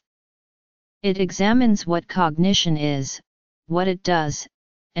processes. It examines what cognition is, what it does,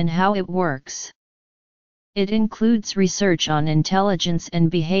 and how it works. It includes research on intelligence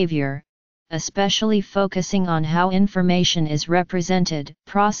and behavior, especially focusing on how information is represented,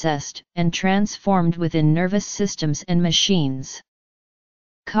 processed, and transformed within nervous systems and machines.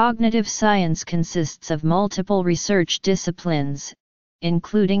 Cognitive science consists of multiple research disciplines,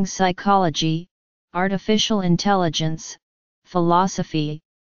 including psychology, artificial intelligence, philosophy,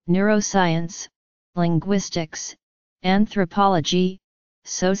 neuroscience, linguistics, anthropology,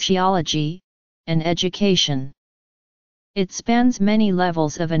 sociology, and education. It spans many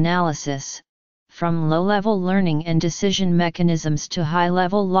levels of analysis, from low-level learning and decision mechanisms to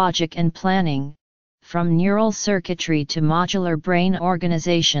high-level logic and planning, from neural circuitry to modular brain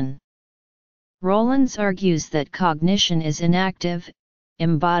organization. Rollins argues that cognition is inactive,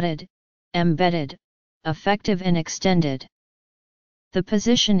 embodied, embedded, affective and extended. The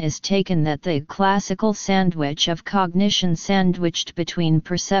position is taken that the classical sandwich of cognition sandwiched between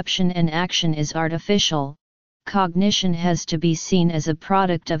perception and action is artificial. Cognition has to be seen as a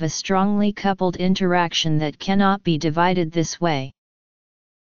product of a strongly coupled interaction that cannot be divided this way.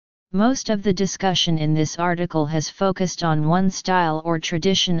 Most of the discussion in this article has focused on one style or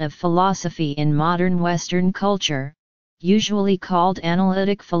tradition of philosophy in modern Western culture, usually called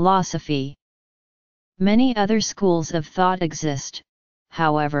analytic philosophy. Many other schools of thought exist,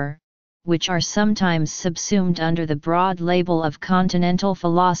 however, which are sometimes subsumed under the broad label of continental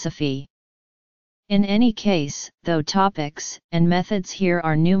philosophy. In any case, though topics and methods here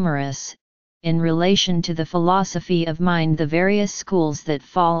are numerous, in relation to the philosophy of mind, the various schools that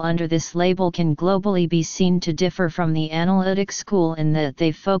fall under this label can globally be seen to differ from the analytic school in that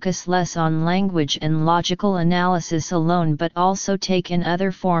they focus less on language and logical analysis alone but also take in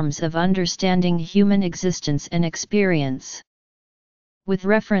other forms of understanding human existence and experience. With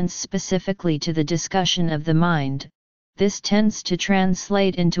reference specifically to the discussion of the mind, this tends to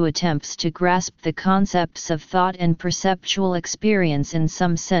translate into attempts to grasp the concepts of thought and perceptual experience in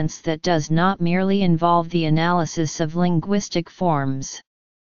some sense that does not merely involve the analysis of linguistic forms.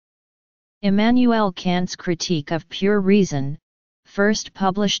 Immanuel Kant's Critique of Pure Reason, first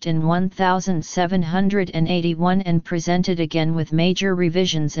published in 1781 and presented again with major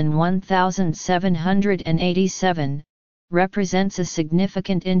revisions in 1787, represents a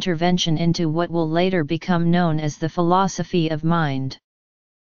significant intervention into what will later become known as the philosophy of mind.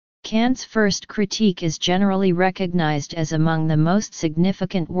 Kant's first critique is generally recognized as among the most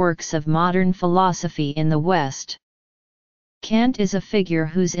significant works of modern philosophy in the West. Kant is a figure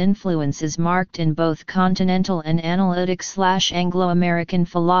whose influence is marked in both continental and analytic/Anglo-American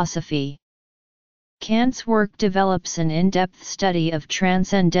philosophy. Kant's work develops an in-depth study of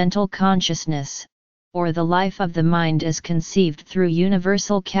transcendental consciousness, or the life of the mind as conceived through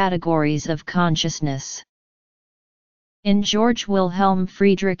universal categories of consciousness. In George Wilhelm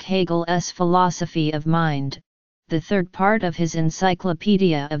Friedrich Hegel's Philosophy of Mind, the third part of his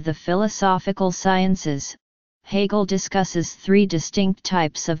Encyclopedia of the Philosophical Sciences, Hegel discusses three distinct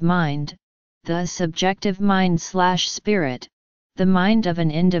types of mind: the subjective mind/spirit, the mind of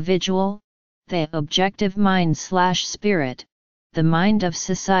an individual; the objective mind/spirit, the mind of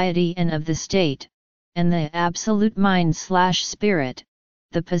society and of the state; and the absolute mind/spirit,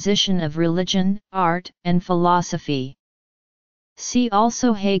 the position of religion, art, and philosophy. See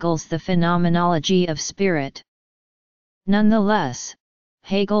also Hegel's The Phenomenology of Spirit. Nonetheless,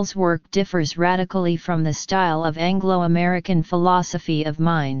 Hegel's work differs radically from the style of Anglo-American philosophy of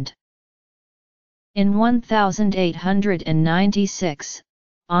mind. In 1896,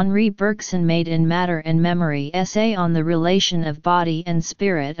 Henri Bergson made in Matter and Memory essay on the relation of body and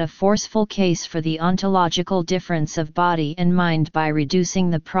spirit a forceful case for the ontological difference of body and mind by reducing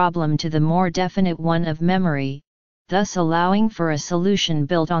the problem to the more definite one of memory, thus allowing for a solution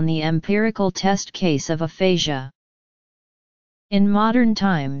built on the empirical test case of aphasia. In modern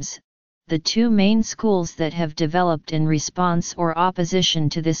times, the two main schools that have developed in response or opposition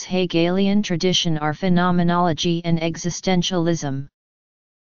to this Hegelian tradition are phenomenology and existentialism.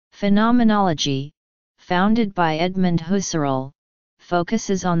 Phenomenology, founded by Edmund Husserl,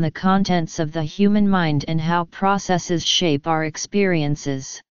 focuses on the contents of the human mind and how processes shape our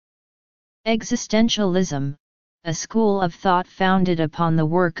experiences. Existentialism, a school of thought founded upon the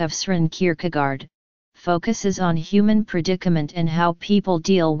work of Søren Kierkegaard, focuses on human predicament and how people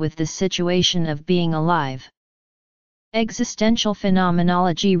deal with the situation of being alive. Existential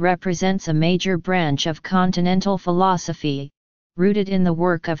phenomenology represents a major branch of continental philosophy, rooted in the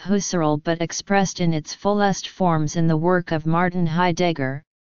work of Husserl but expressed in its fullest forms in the work of Martin Heidegger,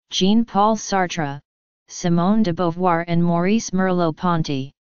 Jean-Paul Sartre, Simone de Beauvoir and Maurice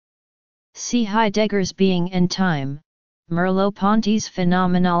Merleau-Ponty. See Heidegger's Being and Time, Merleau-Ponty's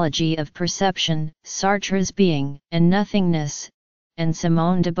Phenomenology of Perception, Sartre's Being and Nothingness, and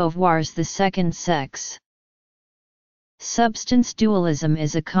Simone de Beauvoir's The Second Sex. Substance dualism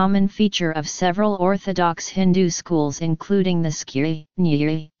is a common feature of several orthodox Hindu schools including the Skya,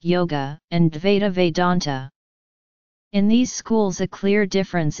 Nyaya, Yoga, and Dvaita Vedanta. In these schools a clear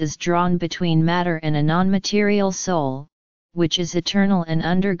difference is drawn between matter and a non-material soul, which is eternal and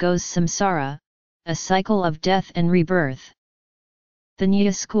undergoes samsara, a cycle of death and rebirth. The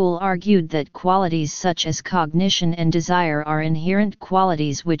Nyaya school argued that qualities such as cognition and desire are inherent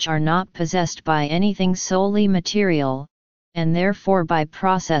qualities which are not possessed by anything solely material, and therefore by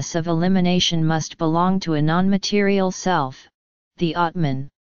process of elimination must belong to a non-material self, the Atman.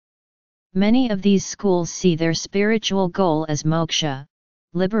 Many of these schools see their spiritual goal as moksha,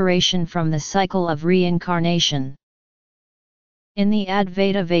 liberation from the cycle of reincarnation. In the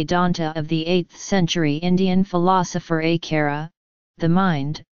Advaita Vedanta of the 8th century Indian philosopher Akara, the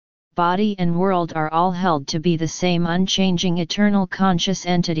mind, body and world are all held to be the same unchanging eternal conscious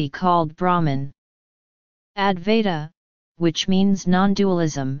entity called Brahman. Advaita, which means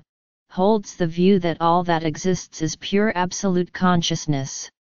non-dualism, holds the view that all that exists is pure absolute consciousness.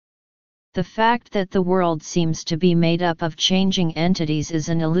 The fact that the world seems to be made up of changing entities is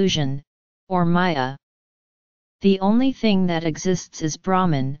an illusion, or maya. The only thing that exists is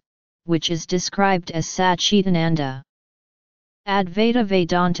Brahman, which is described as Satchitananda. Advaita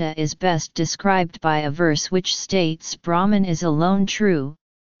Vedanta is best described by a verse which states Brahman is alone true,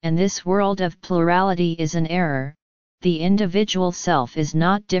 and this world of plurality is an error. The individual self is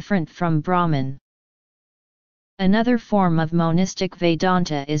not different from Brahman. Another form of monistic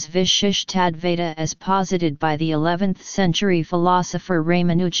Vedanta is Vishishtadvaita as posited by the 11th century philosopher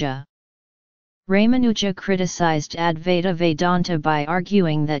Ramanuja. Ramanuja criticized Advaita Vedanta by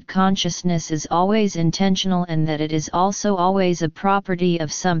arguing that consciousness is always intentional and that it is also always a property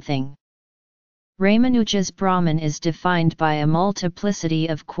of something. Ramanuja's Brahman is defined by a multiplicity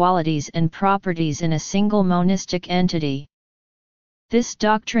of qualities and properties in a single monistic entity. This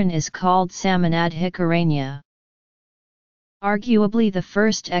doctrine is called Samanadhikaranya. Arguably the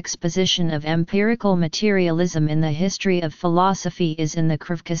first exposition of empirical materialism in the history of philosophy is in the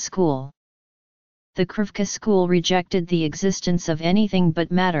Krivka school. The Krivka school rejected the existence of anything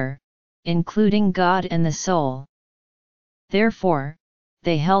but matter, including God and the soul. Therefore,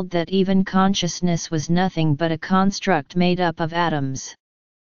 they held that even consciousness was nothing but a construct made up of atoms.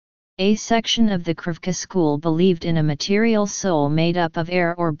 A section of the Krivka school believed in a material soul made up of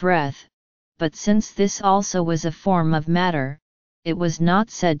air or breath, but since this also was a form of matter, it was not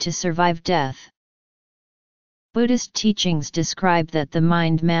said to survive death. Buddhist teachings describe that the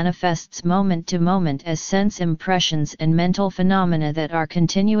mind manifests moment to moment as sense impressions and mental phenomena that are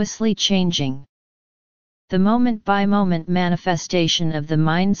continuously changing. The moment-by-moment manifestation of the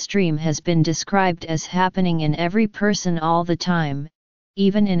mind stream has been described as happening in every person all the time,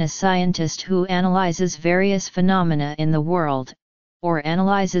 even in a scientist who analyzes various phenomena in the world, or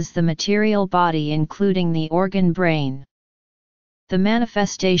analyzes the material body including the organ brain. The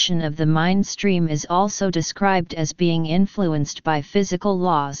manifestation of the mind stream is also described as being influenced by physical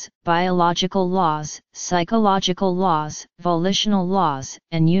laws, biological laws, psychological laws, volitional laws,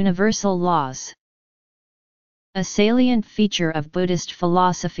 and universal laws. A salient feature of Buddhist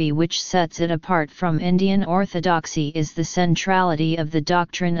philosophy which sets it apart from Indian orthodoxy is the centrality of the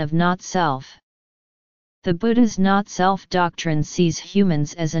doctrine of not-self. The Buddha's not-self doctrine sees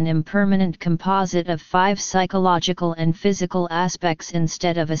humans as an impermanent composite of 5 psychological and physical aspects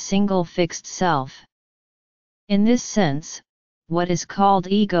instead of a single fixed self. In this sense, what is called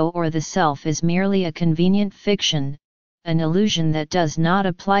ego or the self is merely a convenient fiction, an illusion that does not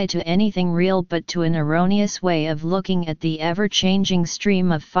apply to anything real but to an erroneous way of looking at the ever-changing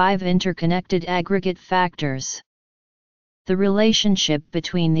stream of 5 interconnected aggregate factors. The relationship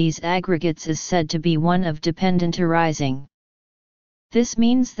between these aggregates is said to be one of dependent arising. This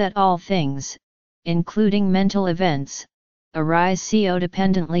means that all things, including mental events, arise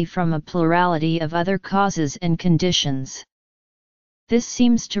co-dependently from a plurality of other causes and conditions. This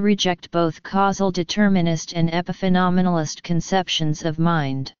seems to reject both causal determinist and epiphenomenalist conceptions of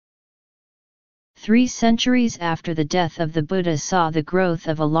mind. 3 centuries after the death of the Buddha saw the growth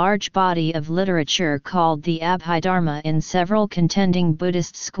of a large body of literature called the Abhidharma in several contending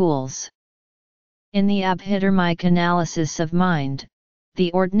Buddhist schools. In the Abhidharmic analysis of mind,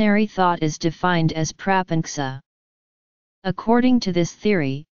 the ordinary thought is defined as prapanksa. According to this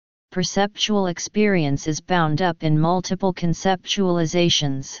theory, perceptual experience is bound up in multiple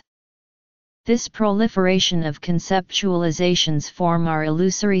conceptualizations. This proliferation of conceptualizations form our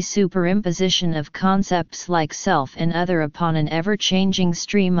illusory superimposition of concepts like self and other upon an ever-changing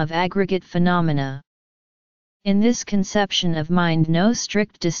stream of aggregate phenomena. In this conception of mind no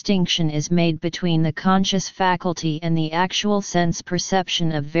strict distinction is made between the conscious faculty and the actual sense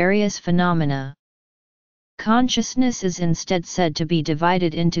perception of various phenomena. Consciousness is instead said to be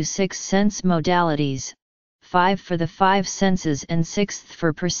divided into 6 sense modalities, 5 for the 5 senses and 6th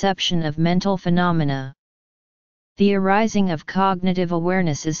for perception of mental phenomena. The arising of cognitive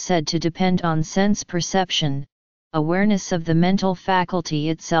awareness is said to depend on sense perception, awareness of the mental faculty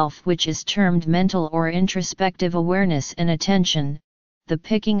itself which is termed mental or introspective awareness, and attention, the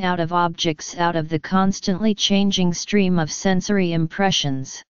picking out of objects out of the constantly changing stream of sensory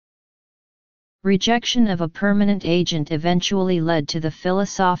impressions. Rejection of a permanent agent eventually led to the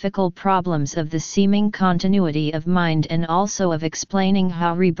philosophical problems of the seeming continuity of mind and also of explaining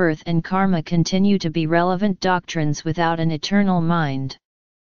how rebirth and karma continue to be relevant doctrines without an eternal mind.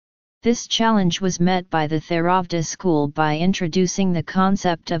 This challenge was met by the Theravada school by introducing the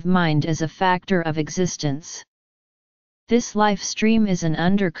concept of mind as a factor of existence. This life stream is an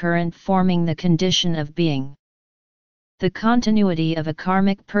undercurrent forming the condition of being. The continuity of a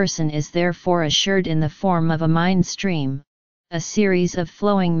karmic person is therefore assured in the form of a mind stream, a series of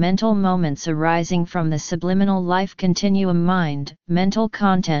flowing mental moments arising from the subliminal life continuum mind, mental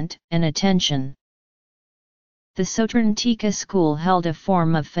content, and attention. The Sautrantika school held a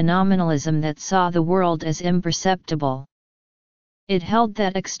form of phenomenalism that saw the world as imperceptible. It held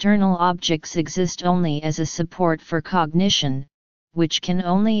that external objects exist only as a support for cognition, which can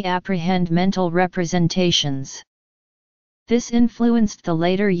only apprehend mental representations. This influenced the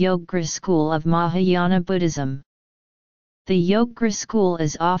later Yoga school of Mahayana Buddhism. The Yoga school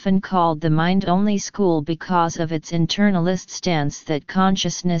is often called the mind-only school because of its internalist stance that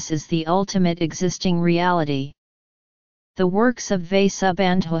consciousness is the ultimate existing reality. The works of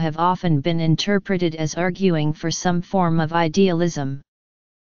Vasubandhu have often been interpreted as arguing for some form of idealism.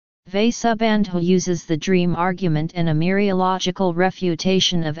 Vasubandhu uses the dream argument and a mereological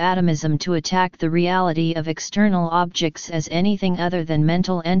refutation of atomism to attack the reality of external objects as anything other than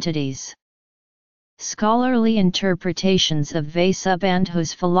mental entities. Scholarly interpretations of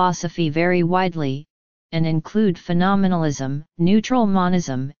Vasubandhu's philosophy vary widely, and include phenomenalism, neutral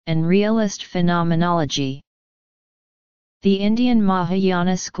monism, and realist phenomenology. The Indian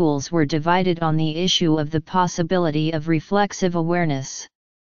Mahayana schools were divided on the issue of the possibility of reflexive awareness.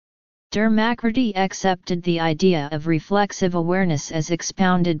 Dharmakriti accepted the idea of reflexive awareness as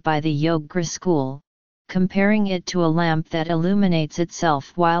expounded by the Yoga school, comparing it to a lamp that illuminates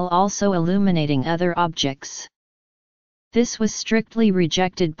itself while also illuminating other objects. This was strictly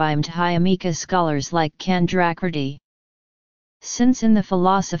rejected by Madhyamika scholars like Chandrakriti. Since in the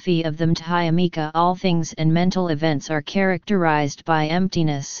philosophy of the Madhyamika all things and mental events are characterized by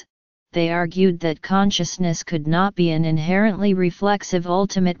emptiness, they argued that consciousness could not be an inherently reflexive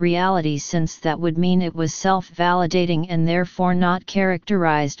ultimate reality since that would mean it was self-validating and therefore not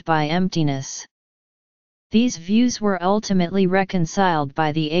characterized by emptiness. These views were ultimately reconciled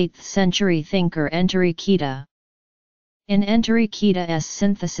by the 8th century thinker Entarikita. In Entarikita's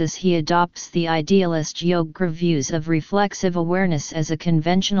synthesis he adopts the idealist yoga views of reflexive awareness as a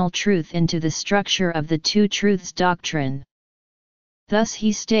conventional truth into the structure of the two truths doctrine. Thus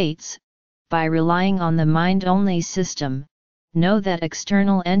he states, by relying on the mind-only system, know that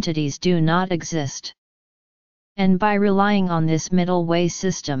external entities do not exist. And by relying on this middle way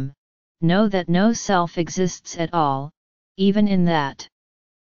system, know that no self exists at all, even in that.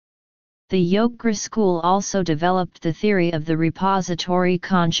 The Yoga school also developed the theory of the repository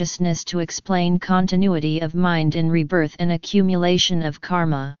consciousness to explain continuity of mind in rebirth and accumulation of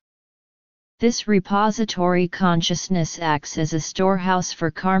karma. This repository consciousness acts as a storehouse for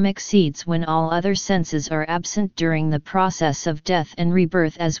karmic seeds when all other senses are absent during the process of death and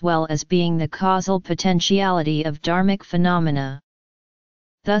rebirth, as well as being the causal potentiality of dharmic phenomena.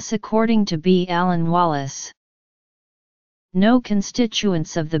 Thus, according to B. Alan Wallace, no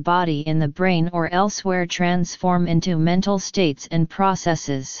constituents of the body in the brain or elsewhere transform into mental states and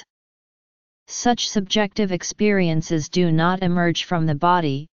processes. Such subjective experiences do not emerge from the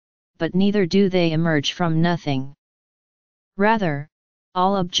body, but neither do they emerge from nothing. Rather,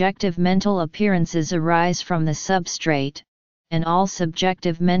 all objective mental appearances arise from the substrate, and all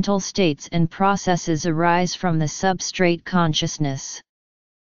subjective mental states and processes arise from the substrate consciousness.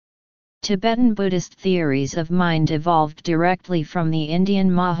 Tibetan Buddhist theories of mind evolved directly from the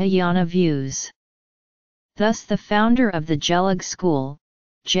Indian Mahayana views. Thus the founder of the Gelug school,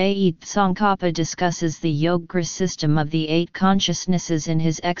 J. Tsongkhapa, discusses the yoga system of the 8 consciousnesses in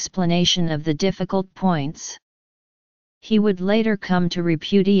his explanation of the difficult points. He would later come to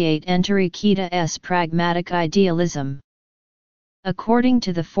repudiate Entarikita's pragmatic idealism. According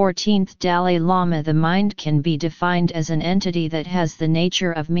to the 14th Dalai Lama, the mind can be defined as an entity that has the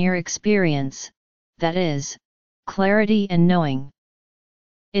nature of mere experience, that is, clarity and knowing.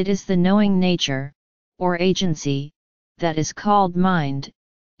 It is the knowing nature, or agency, that is called mind,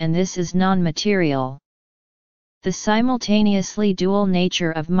 and this is non-material. The simultaneously dual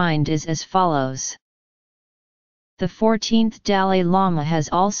nature of mind is as follows. The 14th Dalai Lama has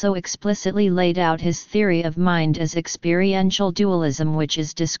also explicitly laid out his theory of mind as experiential dualism, which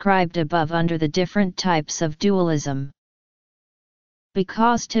is described above under the different types of dualism.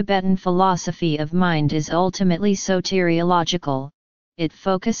 Because Tibetan philosophy of mind is ultimately soteriological, it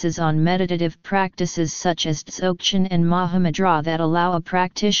focuses on meditative practices such as Dzogchen and Mahamudra that allow a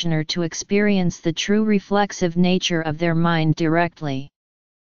practitioner to experience the true reflexive nature of their mind directly.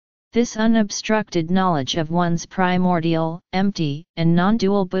 This unobstructed knowledge of one's primordial, empty, and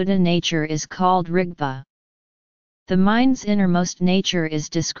non-dual Buddha nature is called Rigpa. The mind's innermost nature is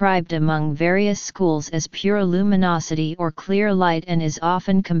described among various schools as pure luminosity or clear light and is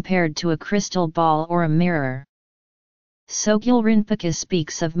often compared to a crystal ball or a mirror. Sogyal Rinpoche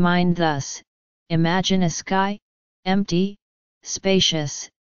speaks of mind thus: imagine a sky, empty, spacious,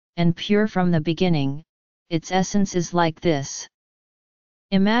 and pure from the beginning, its essence is like this.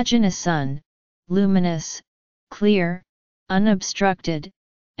 Imagine a sun, luminous, clear, unobstructed,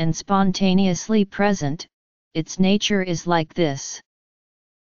 and spontaneously present, its nature is like this.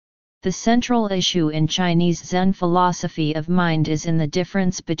 The central issue in Chinese Zen philosophy of mind is in the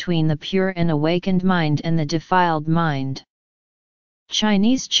difference between the pure and awakened mind and the defiled mind.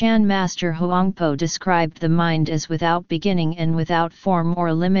 Chinese Chan master Huangpo described the mind as without beginning and without form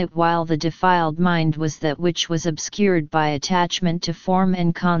or limit, while the defiled mind was that which was obscured by attachment to form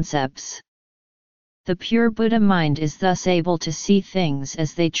and concepts. The pure Buddha mind is thus able to see things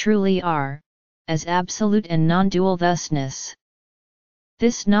as they truly are, as absolute and non-dual thusness.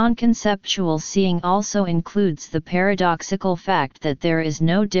 This non-conceptual seeing also includes the paradoxical fact that there is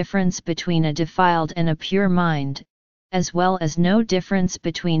no difference between a defiled and a pure mind, as well as no difference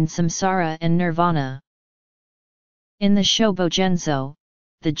between samsara and nirvana. In the Shobogenzo,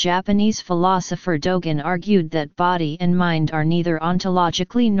 the Japanese philosopher Dogen argued that body and mind are neither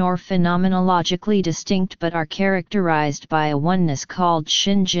ontologically nor phenomenologically distinct but are characterized by a oneness called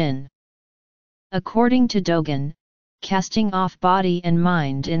Shinjin. According to Dogen, casting off body and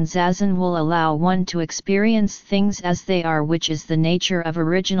mind in Zazen will allow one to experience things as they are, which is the nature of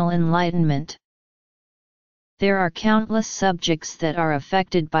original enlightenment. There are countless subjects that are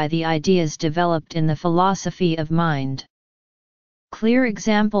affected by the ideas developed in the philosophy of mind. Clear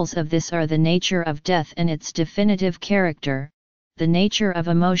examples of this are the nature of death and its definitive character, the nature of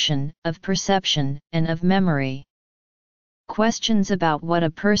emotion, of perception, and of memory. Questions about what a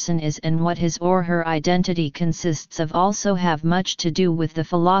person is and what his or her identity consists of also have much to do with the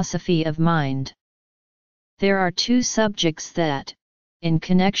philosophy of mind. There are two subjects that, in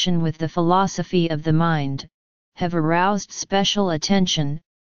connection with the philosophy of the mind, have aroused special attention: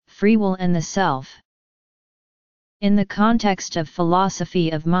 free will and the self. In the context of philosophy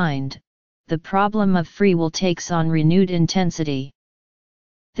of mind, the problem of free will takes on renewed intensity.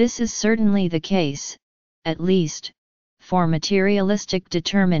 This is certainly the case, at least, for materialistic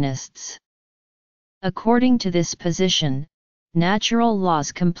determinists. According to this position, natural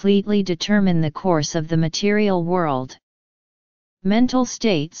laws completely determine the course of the material world. Mental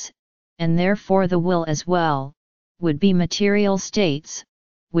states, and therefore the will as well, would be material states,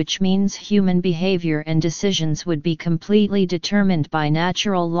 which means human behavior and decisions would be completely determined by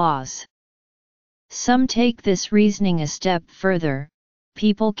natural laws. Some take this reasoning a step further: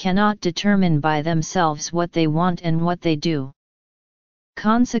 people cannot determine by themselves what they want and what they do.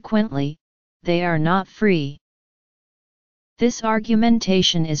 Consequently, they are not free. This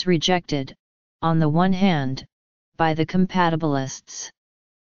argumentation is rejected, on the one hand, by the compatibilists.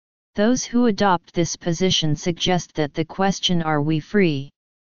 Those who adopt this position suggest that the question "are we free?"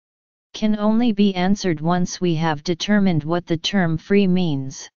 can only be answered once we have determined what the term free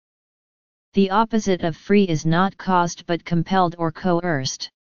means. The opposite of free is not caused but compelled or coerced.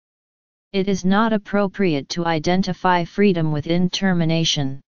 It is not appropriate to identify freedom with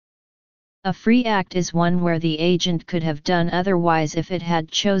indetermination. A free act is one where the agent could have done otherwise if it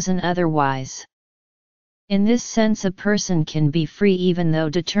had chosen otherwise. In this sense, a person can be free even though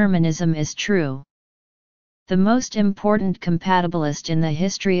determinism is true. The most important compatibilist in the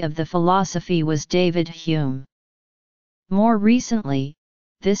history of the philosophy was David Hume. More recently,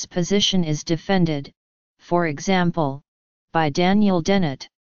 this position is defended, for example, by Daniel Dennett.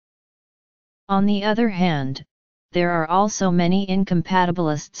 On the other hand, there are also many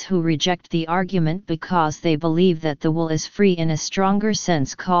incompatibilists who reject the argument because they believe that the will is free in a stronger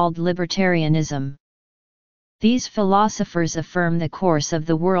sense called libertarianism. These philosophers affirm the course of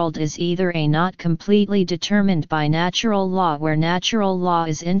the world is either A, not completely determined by natural law where natural law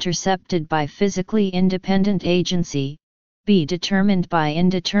is intercepted by physically independent agency, B, determined by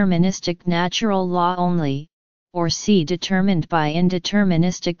indeterministic natural law only, or C, determined by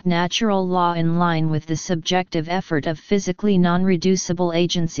indeterministic natural law in line with the subjective effort of physically non-reducible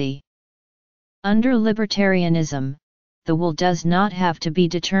agency. Under libertarianism, the will does not have to be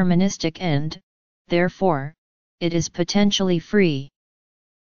deterministic and, therefore, it is potentially free.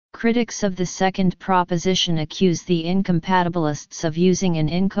 Critics of the second proposition accuse the incompatibilists of using an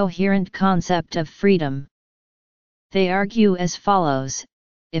incoherent concept of freedom. They argue as follows: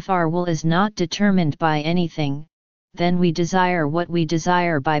 if our will is not determined by anything, then we desire what we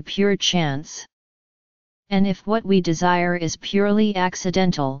desire by pure chance. And if what we desire is purely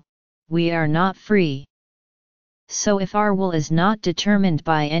accidental, we are not free. So if our will is not determined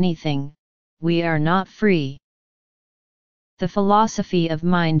by anything, we are not free. The philosophy of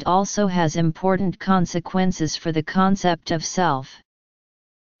mind also has important consequences for the concept of self.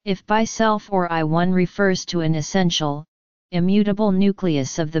 If by self or I one refers to an essential, immutable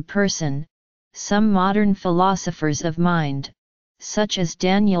nucleus of the person, some modern philosophers of mind, such as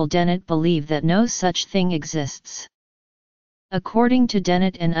Daniel Dennett, believe that no such thing exists. According to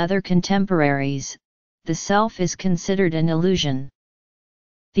Dennett and other contemporaries, the self is considered an illusion.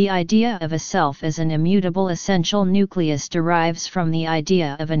 The idea of a self as an immutable essential nucleus derives from the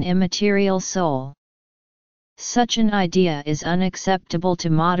idea of an immaterial soul. Such an idea is unacceptable to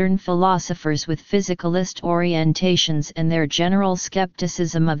modern philosophers with physicalist orientations and their general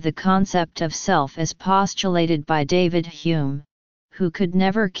skepticism of the concept of self as postulated by David Hume, who could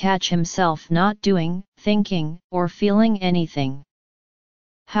never catch himself not doing, thinking, or feeling anything.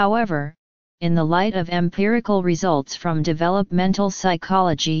 However, in the light of empirical results from developmental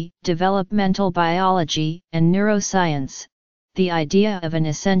psychology, developmental biology, and neuroscience, the idea of an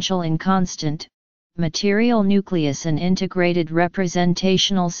essential and constant, material nucleus, an integrated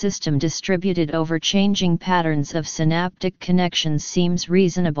representational system distributed over changing patterns of synaptic connections, seems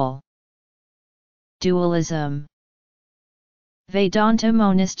reasonable. Dualism. Vedanta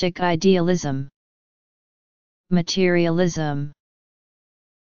monistic idealism. Materialism.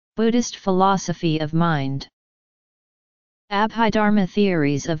 Buddhist philosophy of mind. Abhidharma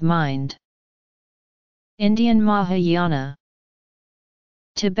theories of mind. Indian Mahayana.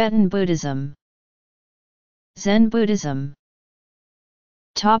 Tibetan Buddhism. Zen Buddhism.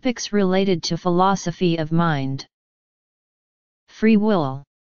 Topics related to philosophy of mind. Free will.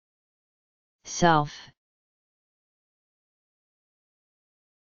 Self.